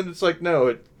organization? And then it's like, no,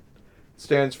 it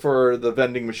stands for the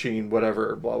vending machine,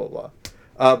 whatever, blah, blah,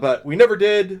 blah. But we never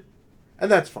did, and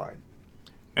that's fine.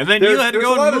 And then you had to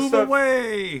go and move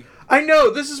away. I know.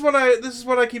 This is what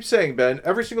I keep saying, Ben.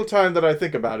 Every single time that I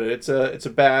think about it, it's a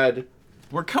bad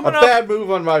bad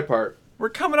move on my part. We're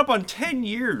coming up on 10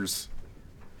 years.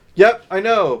 Yep, I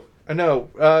know.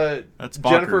 That's bonkers.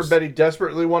 Jennifer and Betty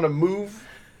desperately want to move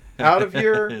out of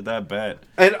here. That bet.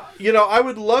 And I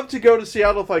would love to go to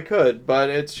Seattle if I could, but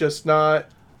it's just not.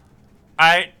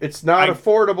 It's not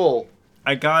affordable.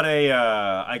 I got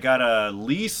a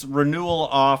lease renewal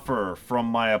offer from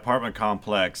my apartment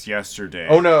complex yesterday.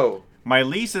 Oh no. My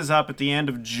lease is up at the end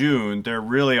of June. They're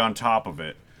really on top of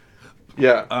it.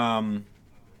 Yeah.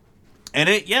 And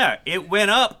it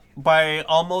went up by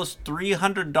almost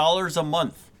 $300 a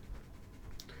month.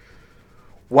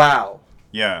 Wow.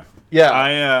 Yeah.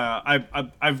 Yeah.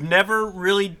 I've never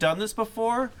really done this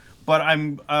before, but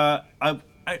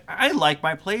I like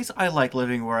my place. I like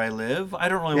living where I live. I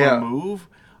don't really want to move.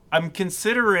 I'm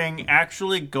considering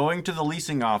actually going to the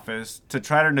leasing office to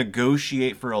try to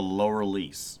negotiate for a lower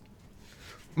lease.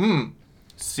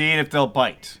 Seeing if they'll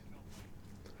bite.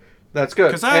 That's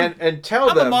good. And tell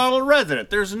them. I'm a model resident.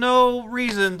 There's no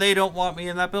reason they don't want me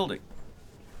in that building.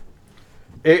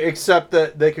 Except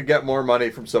that they could get more money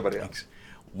from somebody else.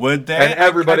 Would they? And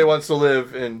everybody wants to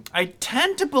live in... I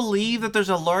tend to believe that there's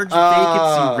a large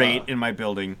vacancy rate in my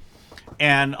building.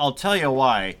 And I'll tell you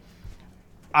why.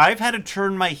 I've had to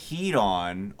turn my heat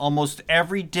on almost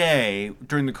every day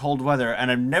during the cold weather,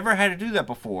 and I've never had to do that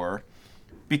before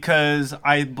because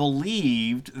I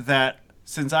believed that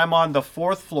since I'm on the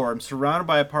 4th floor, I'm surrounded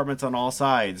by apartments on all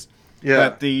sides,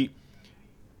 that the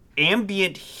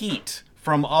ambient heat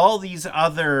from all these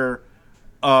other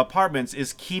apartments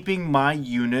is keeping my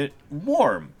unit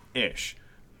warm-ish.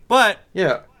 But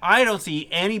I don't see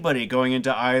anybody going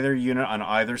into either unit on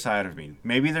either side of me.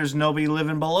 Maybe there's nobody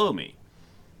living below me.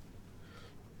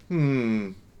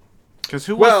 Because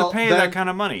who wants to pay that kind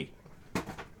of money?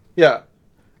 Yeah.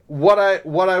 What I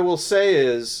will say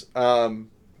is,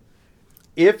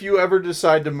 if you ever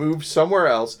decide to move somewhere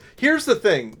else, here's the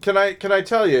thing. Can I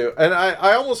tell you? And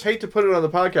I almost hate to put it on the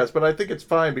podcast, but I think it's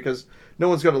fine because no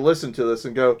one's going to listen to this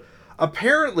and go,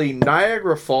 apparently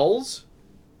Niagara Falls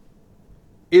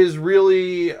is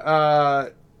really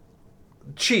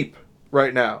cheap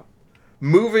right now.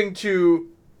 Moving to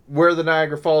where the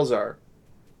Niagara Falls are.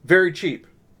 Very cheap.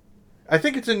 I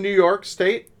think it's in New York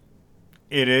State.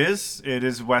 It is. It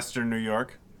is Western New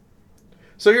York.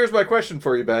 So here's my question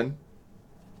for you, Ben.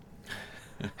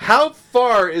 How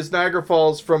far is Niagara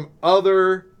Falls from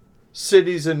other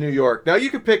cities in New York? Now,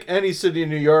 you could pick any city in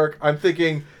New York. I'm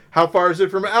thinking, how far is it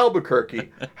from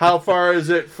Albuquerque? How far is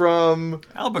it from...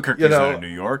 Albuquerque's not in New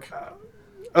York.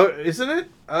 Oh, isn't it?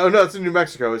 Oh, no, it's in New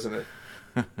Mexico, isn't it?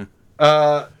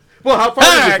 Well, how far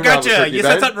is it from gotcha. Albuquerque, You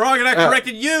said something wrong and I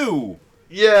corrected you.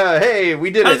 Yeah, hey, we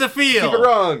did How does it feel? Keep it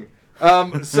wrong.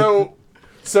 So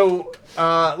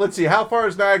let's see. How far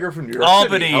is Niagara from New York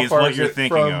Albany City? is what you're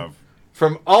thinking of.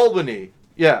 From Albany,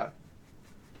 yeah.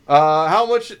 How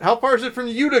far is it from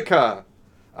Utica?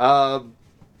 Buffalo.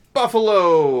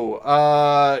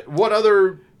 What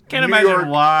other Can't New imagine York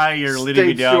why you're leading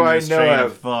me down this train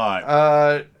of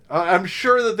thought. I'm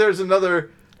sure that there's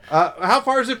another... how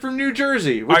far is it from New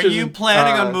Jersey? Are you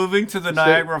planning on moving to the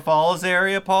Niagara Falls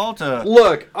area, Paul, to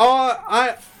look?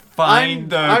 I'm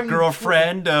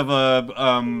girlfriend of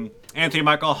Anthony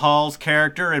Michael Hall's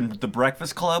character in The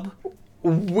Breakfast Club?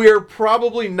 We're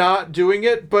probably not doing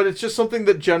it, but it's just something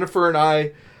that Jennifer and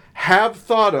I have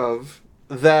thought of.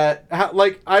 That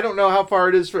I don't know how far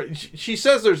it is. She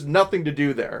says there's nothing to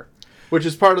do there, which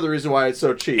is part of the reason why it's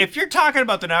so cheap. If you're talking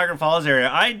about the Niagara Falls area,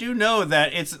 I do know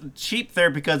that it's cheap there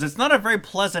because it's not a very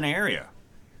pleasant area,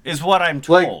 is what I'm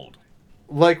told.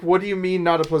 Like what do you mean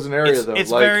not a pleasant area, though?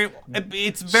 It's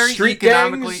very street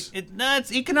economically... gangs?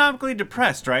 It's economically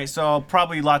depressed, right? So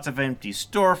probably lots of empty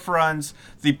storefronts.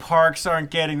 The parks aren't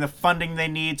getting the funding they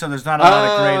need, so there's not a lot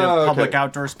of creative public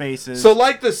outdoor spaces. So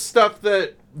like the stuff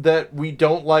that we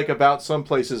don't like about some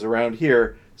places around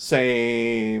here,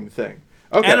 same thing.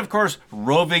 Okay. And, of course,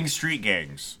 roving street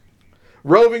gangs.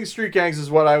 Roving street gangs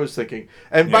is what I was thinking.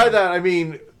 And by that, I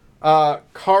mean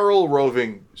Carl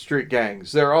roving street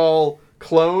gangs. They're all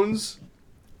clones,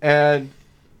 and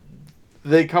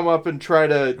they come up and try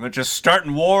to... They're just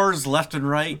starting wars left and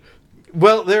right.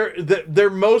 Well, they're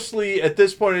mostly, at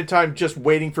this point in time, just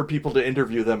waiting for people to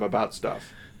interview them about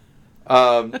stuff.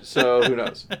 So, who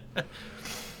knows?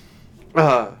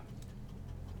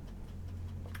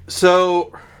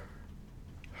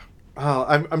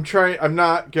 I'm trying. I'm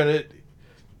not gonna.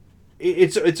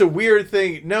 It's a weird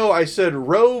thing. No, I said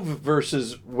Rove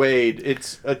versus Wade.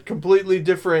 It's a completely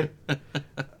different.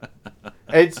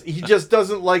 He just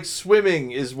doesn't like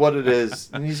swimming, is what it is,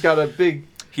 and he's got a big.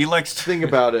 He likes thing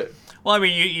about it. Well, I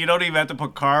mean, you don't even have to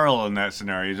put Carl in that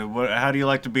scenario. How do you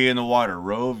like to be in the water,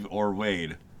 Rove or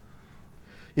Wade?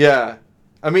 Yeah,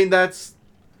 I mean that's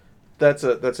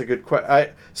a good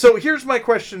question. So here's my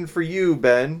question for you,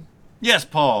 Ben. Yes,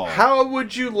 Paul. How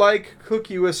would you like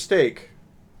cook you a steak?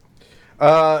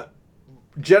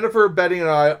 Jennifer, Betty, and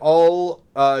I all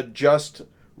just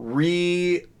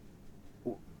revisited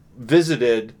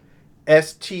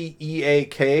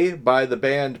Steak by the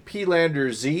band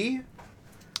P-Lander Z.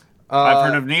 I've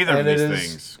heard of neither of these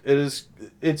things.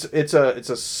 It's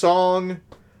a song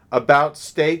about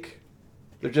steak.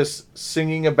 They're just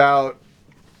singing about.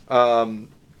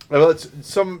 Well,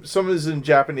 some is in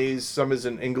Japanese, some is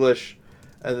in English,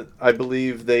 and I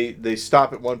believe they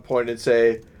stop at one point and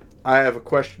say, "I have a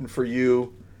question for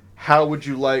you. How do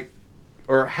you like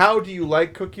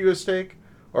cook you a steak,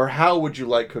 or how would you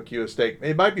like cook you a steak?"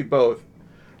 It might be both,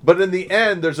 but in the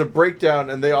end, there's a breakdown,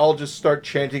 and they all just start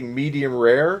chanting medium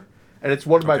rare, and it's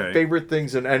one of my favorite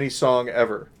things in any song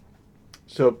ever.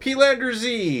 So P-Lander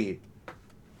Z,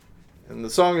 and the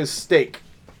song is Steak.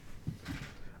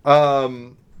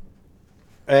 And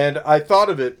I thought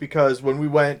of it because when we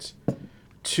went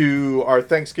to our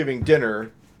Thanksgiving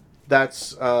dinner,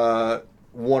 that's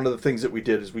one of the things that we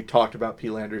did is we talked about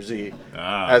P-Lander Z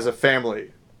as a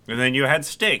family. And then you had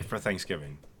steak for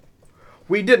Thanksgiving.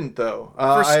 We didn't, though.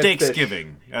 For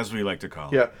Steaksgiving, as we like to call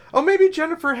it. Yeah. Oh, maybe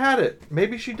Jennifer had it.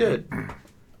 Maybe she did.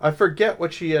 I forget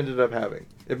what she ended up having.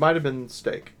 It might have been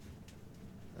steak.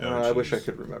 I wish I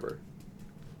could remember.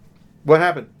 What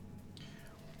happened?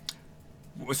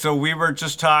 So we were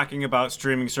just talking about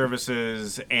streaming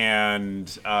services and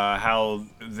how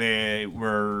they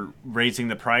were raising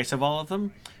the price of all of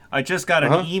them. I just got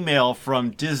an email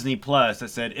from Disney Plus that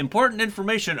said, important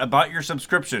information about your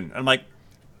subscription. I'm like,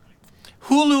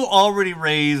 Hulu already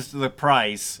raised the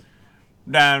price.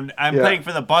 Now, I'm paying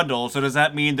for the bundle, so does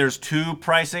that mean there's 2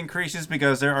 price increases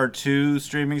because there are 2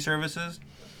 streaming services?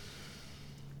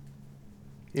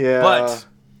 Yeah. But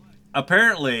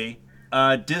apparently,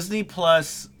 Disney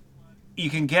Plus, you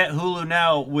can get Hulu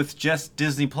now with just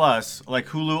Disney Plus, like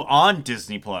Hulu on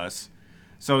Disney Plus.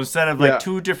 So instead of like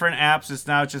 2 different apps, it's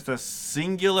now just a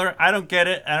singular. I don't get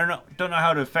it. I don't know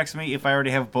how it affects me if I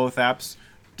already have both apps.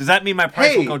 Does that mean my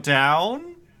price will go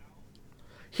down?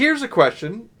 Here's a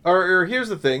question, or here's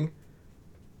the thing.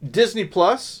 Disney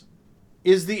Plus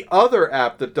is the other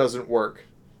app that doesn't work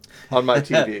on my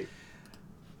TV.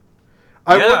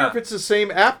 I wonder if it's the same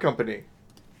app company.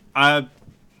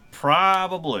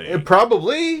 Probably.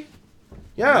 Probably.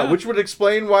 Yeah, which would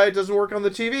explain why it doesn't work on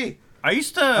the TV. I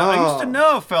used to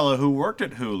know a fellow who worked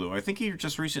at Hulu. I think he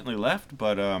just recently left,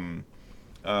 but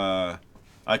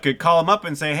I could call him up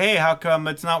and say, "Hey, how come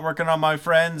it's not working on my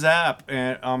friend's app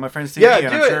and on my friend's TV?" And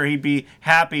I'm sure he'd be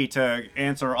happy to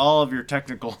answer all of your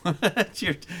technical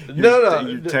your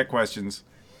tech questions.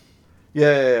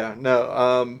 Yeah.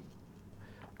 No.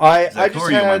 I just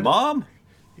had my mom.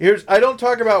 I don't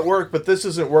talk about work, but this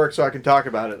isn't work, so I can talk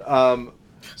about it.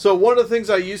 So one of the things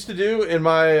I used to do in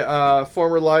my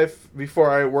former life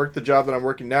before I worked the job that I'm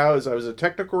working now is I was a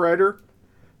technical writer.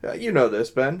 You know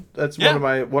this, Ben. That's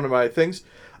one of my things.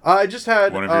 I just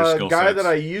had a guy that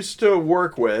I used to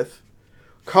work with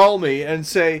call me and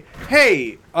say,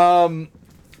 "Hey, can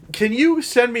you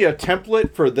send me a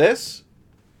template for this?"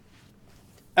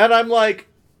 And I'm like,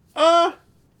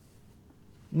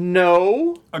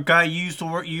 no. A guy you used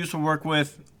to work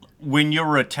with when you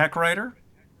were a tech writer?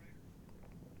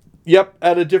 Yep,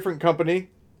 at a different company.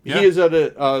 Yeah. He is at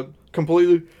a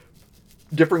completely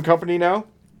different company now,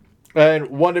 and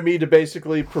wanted me to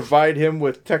basically provide him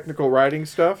with technical writing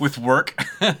stuff. With work?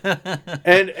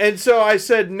 and so I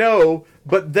said no,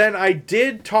 but then I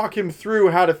did talk him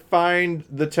through how to find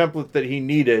the template that he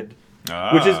needed,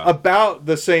 which is about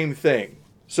the same thing.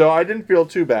 So I didn't feel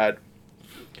too bad.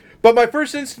 But my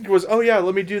first instinct was, oh yeah,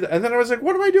 let me do that. And then I was like,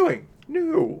 what am I doing?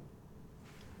 No,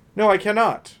 I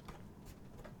cannot.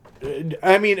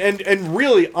 I mean, and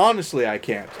really, honestly, I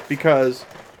can't. Because,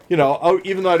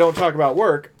 even though I don't talk about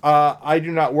work, I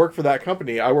do not work for that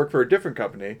company. I work for a different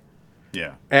company.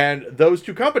 Yeah. And those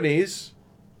 2 companies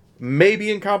may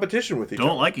be in competition with each other.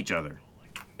 Don't like each other.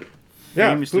 Yeah,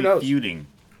 famously who knows? Feuding.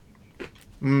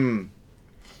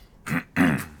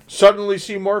 Suddenly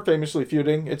Seymour, famously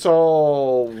feuding. It's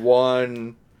all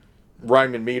one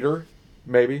rhyme and meter,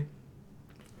 maybe.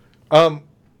 Oh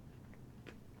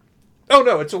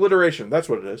no, it's alliteration. That's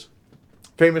what it is.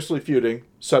 Famously feuding,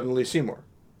 suddenly Seymour.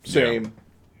 Same.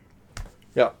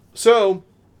 Yeah. So,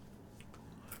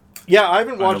 I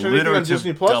haven't watched anything on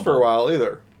Disney Plus for a while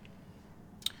either.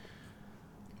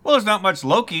 Well, there's not much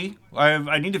Loki.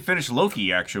 I need to finish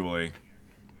Loki, actually.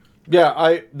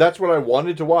 Yeah, that's what I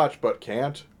wanted to watch, but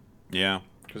can't. Yeah.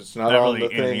 Because it's not on really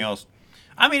the anything thing. else.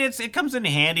 I mean, it comes in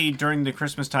handy during the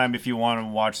Christmas time if you want to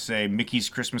watch, say, Mickey's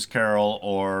Christmas Carol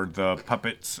or the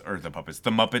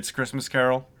Muppets Christmas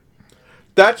Carol.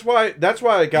 That's why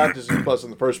I got Disney Plus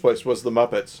in the first place, was the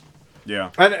Muppets.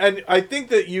 Yeah. And I think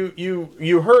that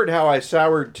you heard how I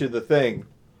soured to the thing.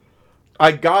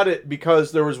 I got it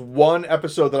because there was one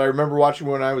episode that I remember watching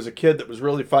when I was a kid that was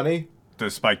really funny. The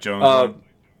Spike Jones one?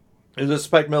 It was a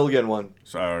Spike Milligan one.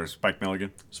 Or Spike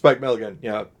Milligan? Spike Milligan,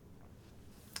 yeah.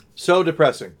 So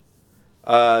depressing.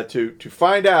 To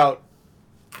find out,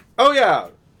 oh yeah,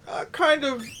 kind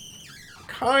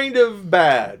of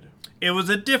bad. It was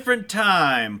a different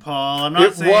time, Paul. I'm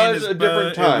not saying it was a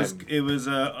different time. It was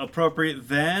appropriate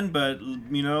then, but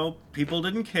people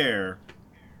didn't care.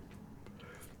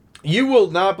 You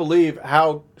will not believe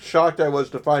how shocked I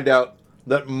was to find out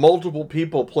that multiple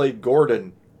people played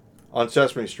Gordon on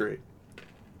Sesame Street.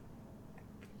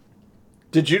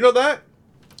 Did you know that?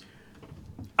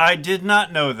 I did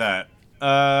not know that.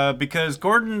 Because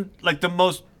Gordon, like the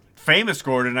most famous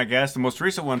Gordon, I guess, the most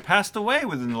recent one, passed away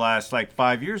within the last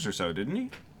 5 years or so, didn't he?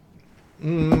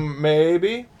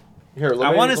 Maybe. Here,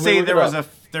 I want to say there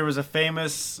was a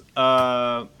famous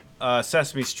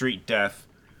Sesame Street death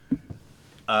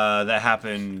that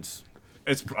happened.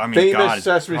 Famous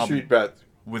Sesame Street death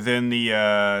within the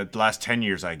last 10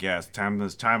 years, I guess. Time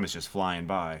is just flying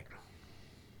by.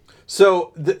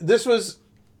 So this was,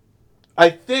 I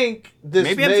think this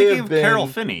maybe I'm thinking of Carol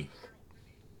Finney.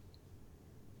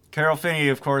 Carol Finney,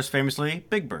 of course, famously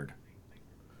Big Bird.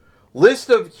 List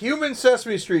of human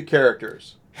Sesame Street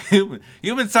characters.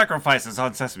 Human sacrifices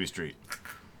on Sesame Street.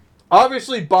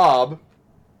 Obviously, Bob,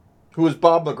 who was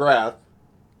Bob McGrath.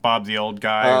 Bob, the old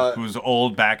guy who was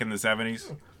old back in the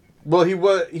 70s. Well,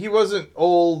 he wasn't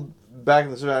old back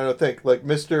in the 70s, I don't think. Like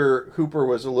Mr. Hooper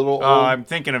was a little old. Oh, I'm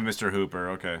thinking of Mr.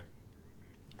 Hooper. Okay.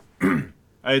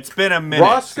 It's been a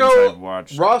minute since I've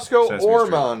watched Roscoe Sesame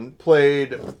Orman Street.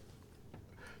 played.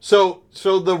 So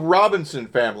the Robinson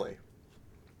family.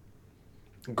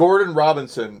 Gordon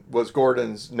Robinson was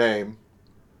Gordon's name.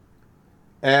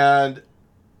 And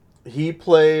he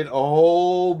played a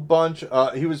whole bunch.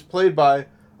 He was played by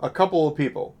a couple of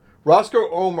people. Roscoe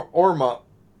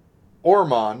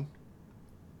Orman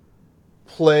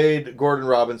played Gordon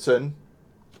Robinson.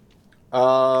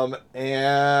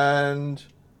 And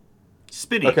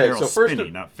Spinney. Okay, Carol so first Spinney,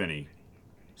 not Finney.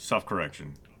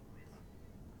 Self-correction.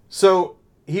 So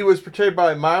he was portrayed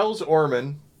by Miles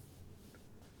Orman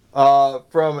from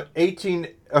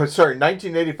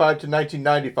 1985 to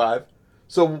 1995.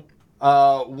 So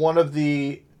one of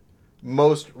the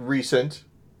most recent.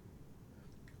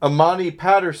 Amani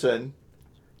Patterson,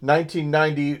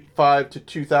 1995 to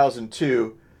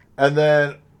 2002, and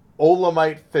then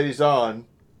Olamite Faison,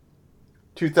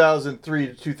 2003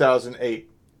 to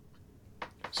 2008.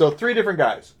 So 3 different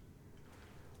guys.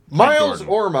 Miles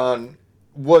Orman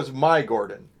was my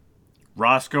Gordon.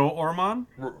 Roscoe Orman?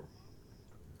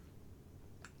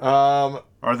 Are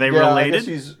they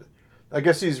related? I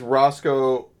guess he's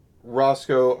Roscoe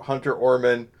Hunter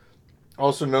Orman,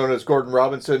 also known as Gordon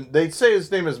Robinson. They say his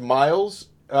name is Miles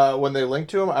when they link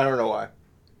to him. I don't know why.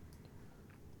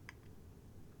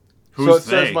 Who's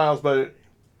says Miles, but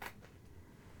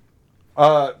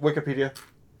Wikipedia.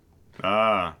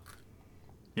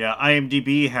 Yeah,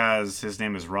 IMDb has his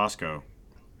name is Roscoe.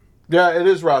 Yeah, it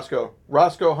is Roscoe.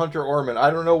 Roscoe Hunter Orman. I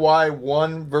don't know why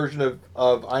one version of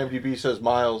IMDb says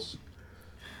Miles.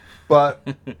 But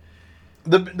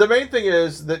the main thing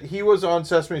is that he was on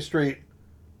Sesame Street.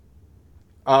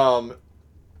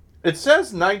 It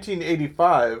says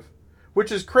 1985,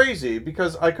 which is crazy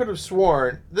because I could have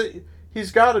sworn that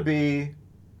he's got to be.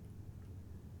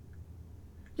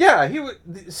 Yeah, he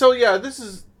would. So yeah, this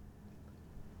is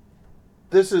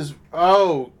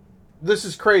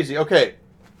crazy. Okay.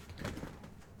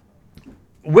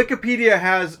 Wikipedia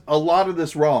has a lot of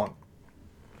this wrong.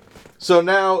 So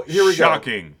now, here we go.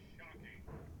 Shocking.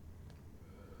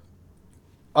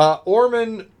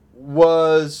 Orman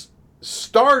was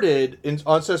started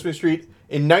on Sesame Street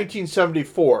in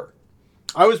 1974.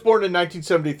 I was born in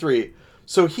 1973.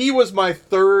 So he was my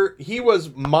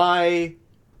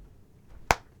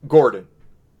Gordon.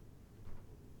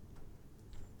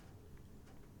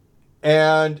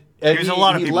 And there's a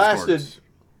lot of people lasted.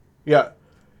 Yeah.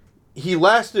 He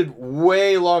lasted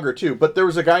way longer too, but there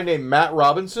was a guy named Matt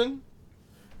Robinson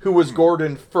who was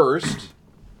Gordon first,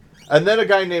 and then a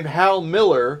guy named Hal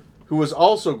Miller who was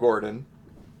also Gordon,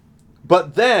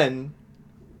 but then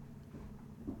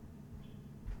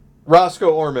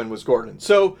Roscoe Orman was Gordon.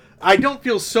 So I don't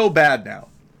feel so bad now.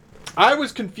 I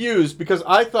was confused because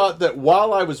I thought that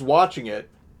while I was watching it,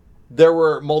 there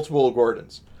were multiple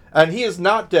Gordons. And he is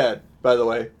not dead, by the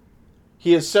way.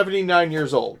 He is 79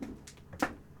 years old.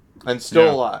 And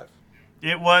still alive.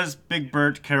 It was Big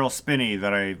Bert Carol Spinney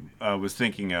that I was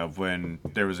thinking of when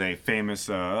there was a famous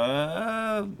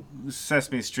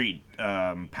Sesame Street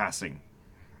passing.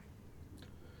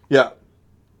 Yeah.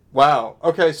 Wow.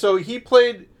 Okay, so he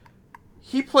played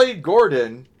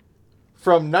Gordon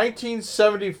from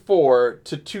 1974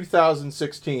 to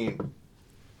 2016.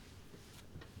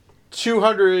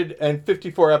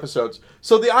 254 episodes.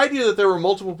 So the idea that there were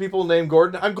multiple people named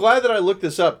Gordon, I'm glad that I looked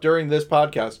this up during this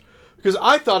podcast because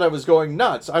I thought I was going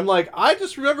nuts. I'm like, I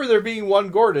just remember there being one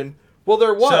Gordon. Well,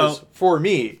 there was for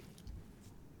me.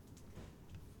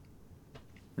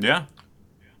 Yeah.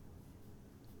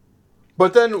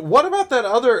 But then, what about that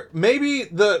other? Maybe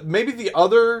the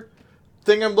other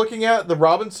thing I'm looking at, the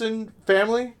Robinson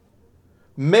family.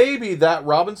 Maybe that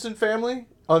Robinson family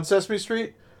on Sesame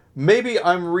Street. Maybe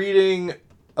I'm reading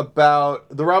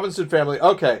about the Robinson family.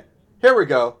 Okay, here we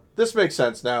go. This makes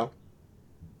sense now.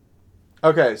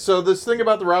 Okay, so this thing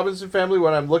about the Robinson family,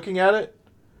 when I'm looking at it,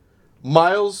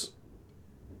 Miles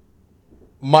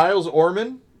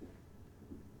Orman.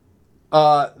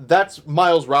 That's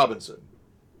Miles Robinson.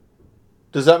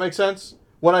 Does that make sense?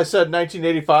 When I said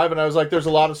 1985 and I was like, there's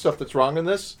a lot of stuff that's wrong in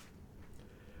this.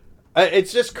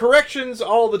 It's just corrections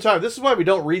all the time. This is why we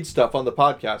don't read stuff on the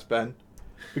podcast, Ben.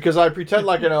 Because I pretend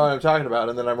like I know what I'm talking about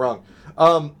and then I'm wrong.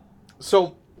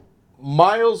 So,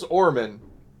 Miles Orman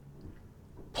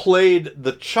played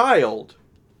the child,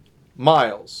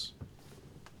 Miles,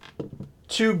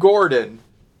 to Gordon.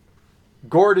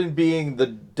 Gordon being the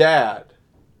dad.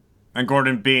 And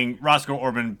Roscoe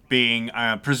Orman being,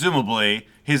 presumably,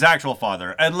 his actual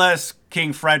father. Unless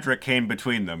King Frederick came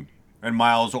between them. And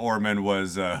Miles Orman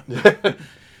was the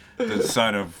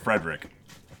son of Frederick.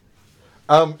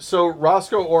 So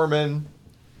Roscoe Orman...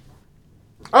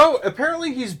 Oh,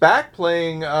 apparently he's back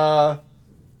playing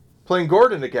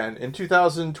Gordon again in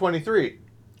 2023.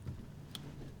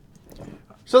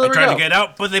 So there we go. I tried to get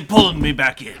out, but they pulled me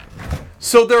back in.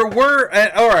 So there were...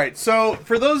 all right, so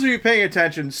for those of you paying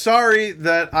attention, sorry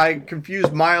that I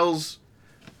confused Miles...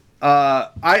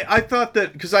 I thought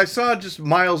that... Because I saw just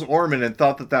Miles Orman and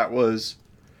thought that was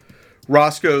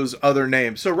Roscoe's other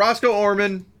name. So Roscoe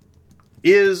Orman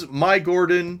is my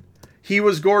Gordon. He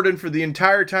was Gordon for the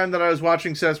entire time that I was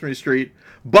watching Sesame Street.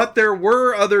 But there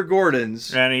were other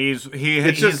Gordons. And he's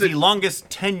the longest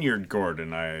tenured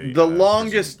Gordon. The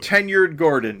longest tenured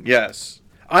Gordon, yes.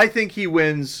 I think he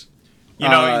wins...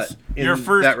 your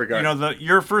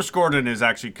first Gordon is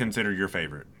actually considered your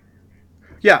favorite.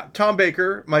 Yeah, Tom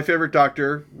Baker, my favorite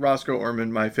doctor. Roscoe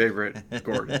Orman, my favorite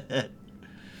Gordon.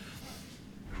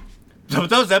 So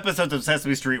those episodes of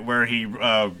Sesame Street where he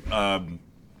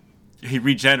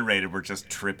regenerated were just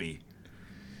trippy.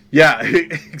 Yeah,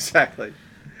 exactly.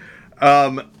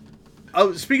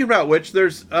 Speaking about which,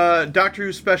 there's a Doctor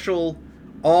Who special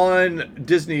on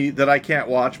Disney that I can't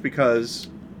watch because,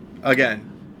 again,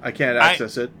 I can't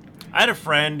access it. I had a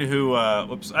friend who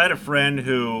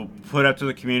put up to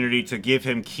the community to give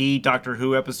him key Doctor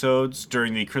Who episodes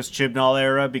during the Chris Chibnall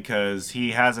era because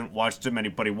he hasn't watched them,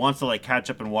 but he wants to catch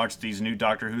up and watch these new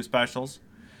Doctor Who specials.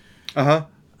 And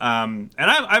I'm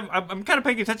kind of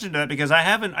paying attention to that because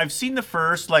I've seen the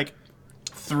first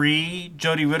 3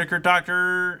 Jodie Whittaker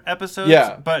Doctor episodes.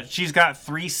 Yeah, but she's got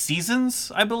 3 seasons,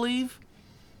 I believe,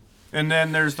 and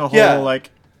then there's the whole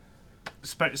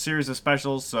series of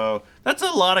specials, so that's a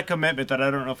lot of commitment that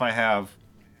I don't know if I have.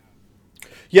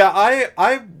 Yeah,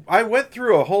 I went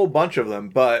through a whole bunch of them,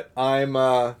 but I'm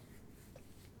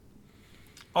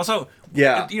also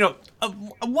yeah.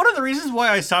 One of the reasons why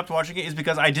I stopped watching it is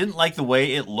because I didn't like the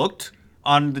way it looked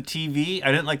on the TV.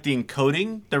 I didn't like the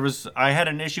encoding. I had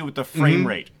an issue with the frame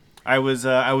rate. I was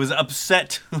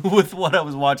upset with what I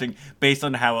was watching based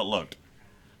on how it looked.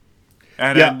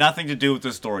 And it had nothing to do with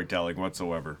the storytelling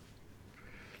whatsoever.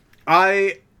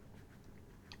 I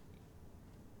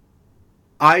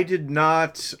did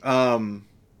not, how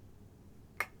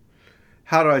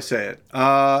do I say it?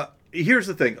 Here's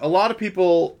the thing. A lot of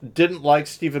people didn't like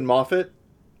Stephen Moffat,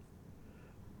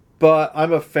 but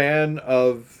I'm a fan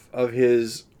of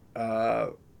his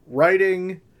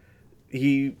writing.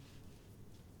 He,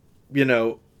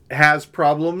 has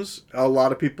problems. A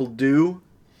lot of people do.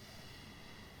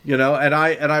 And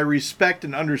I respect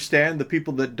and understand the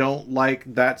people that don't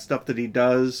like that stuff that he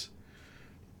does.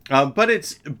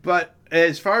 But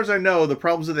as far as I know, the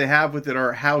problems that they have with it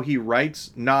are how he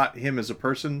writes, not him as a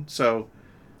person. So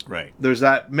right. There's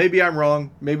that. Maybe I'm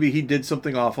wrong. Maybe he did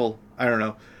something awful. I don't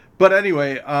know. But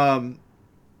anyway,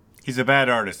 he's a bad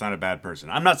artist, not a bad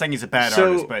person. I'm not saying he's a bad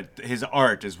artist, but his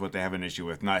art is what they have an issue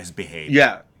with, not his behavior.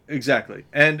 Yeah, exactly.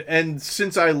 And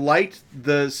since I liked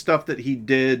the stuff that he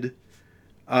did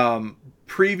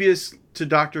previous to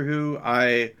Doctor Who,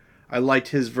 I liked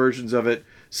his versions of it.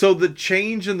 So the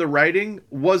change in the writing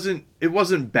wasn't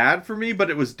bad for me, but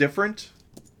it was different.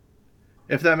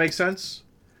 If that makes sense.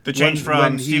 The change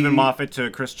from Stephen Moffat to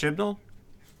Chris Chibnall?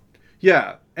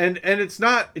 Yeah. And it's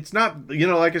not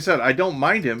like I said, I don't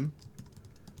mind him,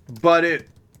 but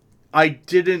I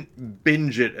didn't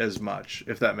binge it as much,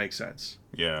 if that makes sense.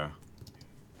 Yeah.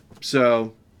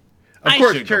 So of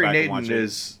course Terry Naden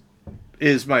is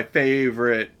my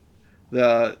favorite,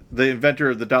 the inventor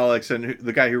of the Daleks and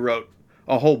the guy who wrote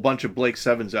a whole bunch of Blake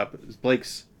 7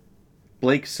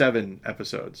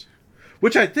 episodes,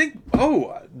 which I think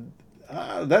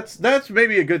that's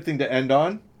maybe a good thing to end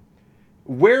on.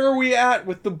 Where are we at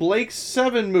with the Blake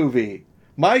 7 movie?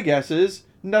 My guess is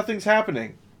nothing's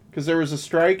happening because there was a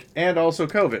strike and also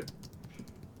COVID.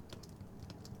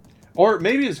 Or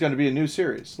maybe it's going to be a new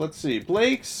series. Let's see.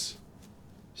 Blake's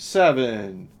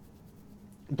 7.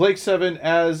 Blake 7,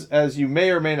 as you may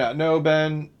or may not know,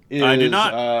 Ben, is I do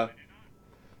not.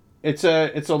 It's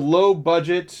a low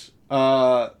budget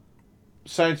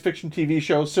science fiction TV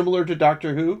show similar to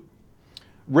Doctor Who,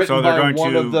 written by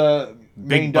one of the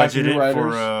main Doctor Who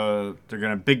writers. They're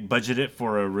going to big budget it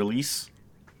for a release,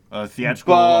 a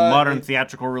modern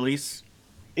theatrical release.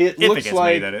 It looks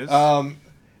like made, that is.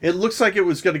 It looks like it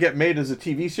was going to get made as a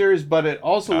TV series, but it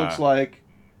also looks like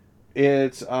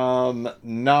it's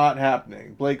not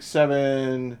happening. Blake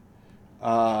 7.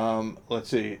 Let's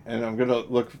see, and I'm gonna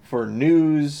look for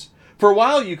news. For a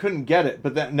while, you couldn't get it,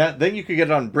 but then you could get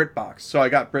it on BritBox. So I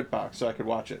got BritBox so I could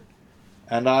watch it,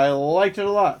 and I liked it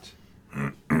a lot. All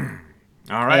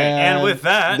right, and with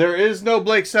that, there is no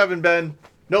Blake 7, Ben.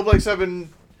 No Blake 7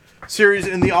 series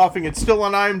in the offing. It's still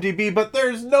on IMDb, but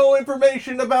there's no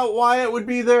information about why it would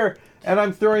be there. And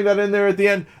I'm throwing that in there at the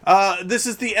end. This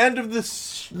is the end of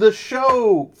the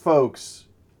show, folks.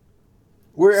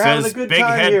 We're having a good Big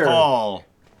time Head here. Paul.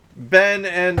 Ben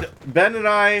and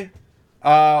I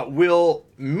will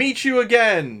meet you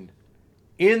again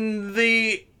in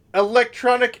the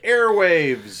electronic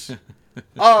airwaves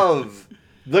of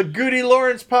the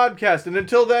GudeLaurance podcast. And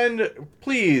until then,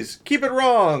 please keep it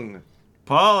wrong.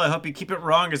 Paul, I hope you keep it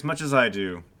wrong as much as I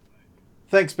do.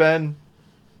 Thanks, Ben.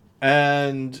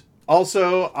 And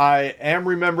also, I am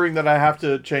remembering that I have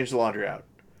to change the laundry out.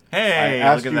 Hey, I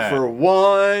asked you for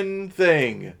one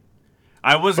thing.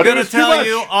 I was going to tell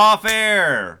you off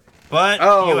air, but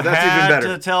you had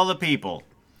to tell the people.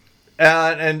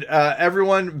 And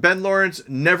everyone, Ben Lawrence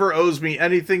never owes me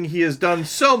anything. He has done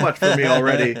so much for me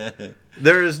already.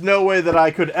 There is no way that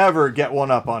I could ever get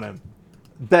one up on him.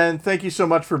 Ben, thank you so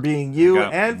much for being you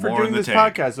and for doing this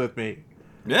podcast with me.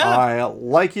 Yeah. I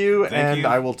like you, and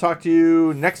I will talk to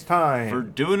you next time. For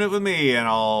doing it with me, and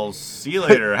I'll see you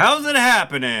later. How's it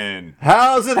happening?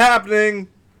 How's it happening?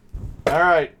 All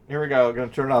right, here we go. I'm going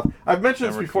to turn it off. I've mentioned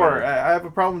this before. I have a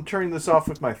problem turning this off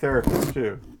with my therapist,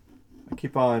 too. I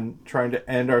keep on trying to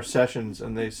end our sessions,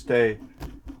 and they stay.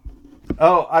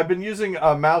 Oh, I've been using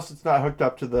a mouse that's not hooked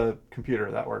up to the computer.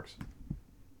 That works.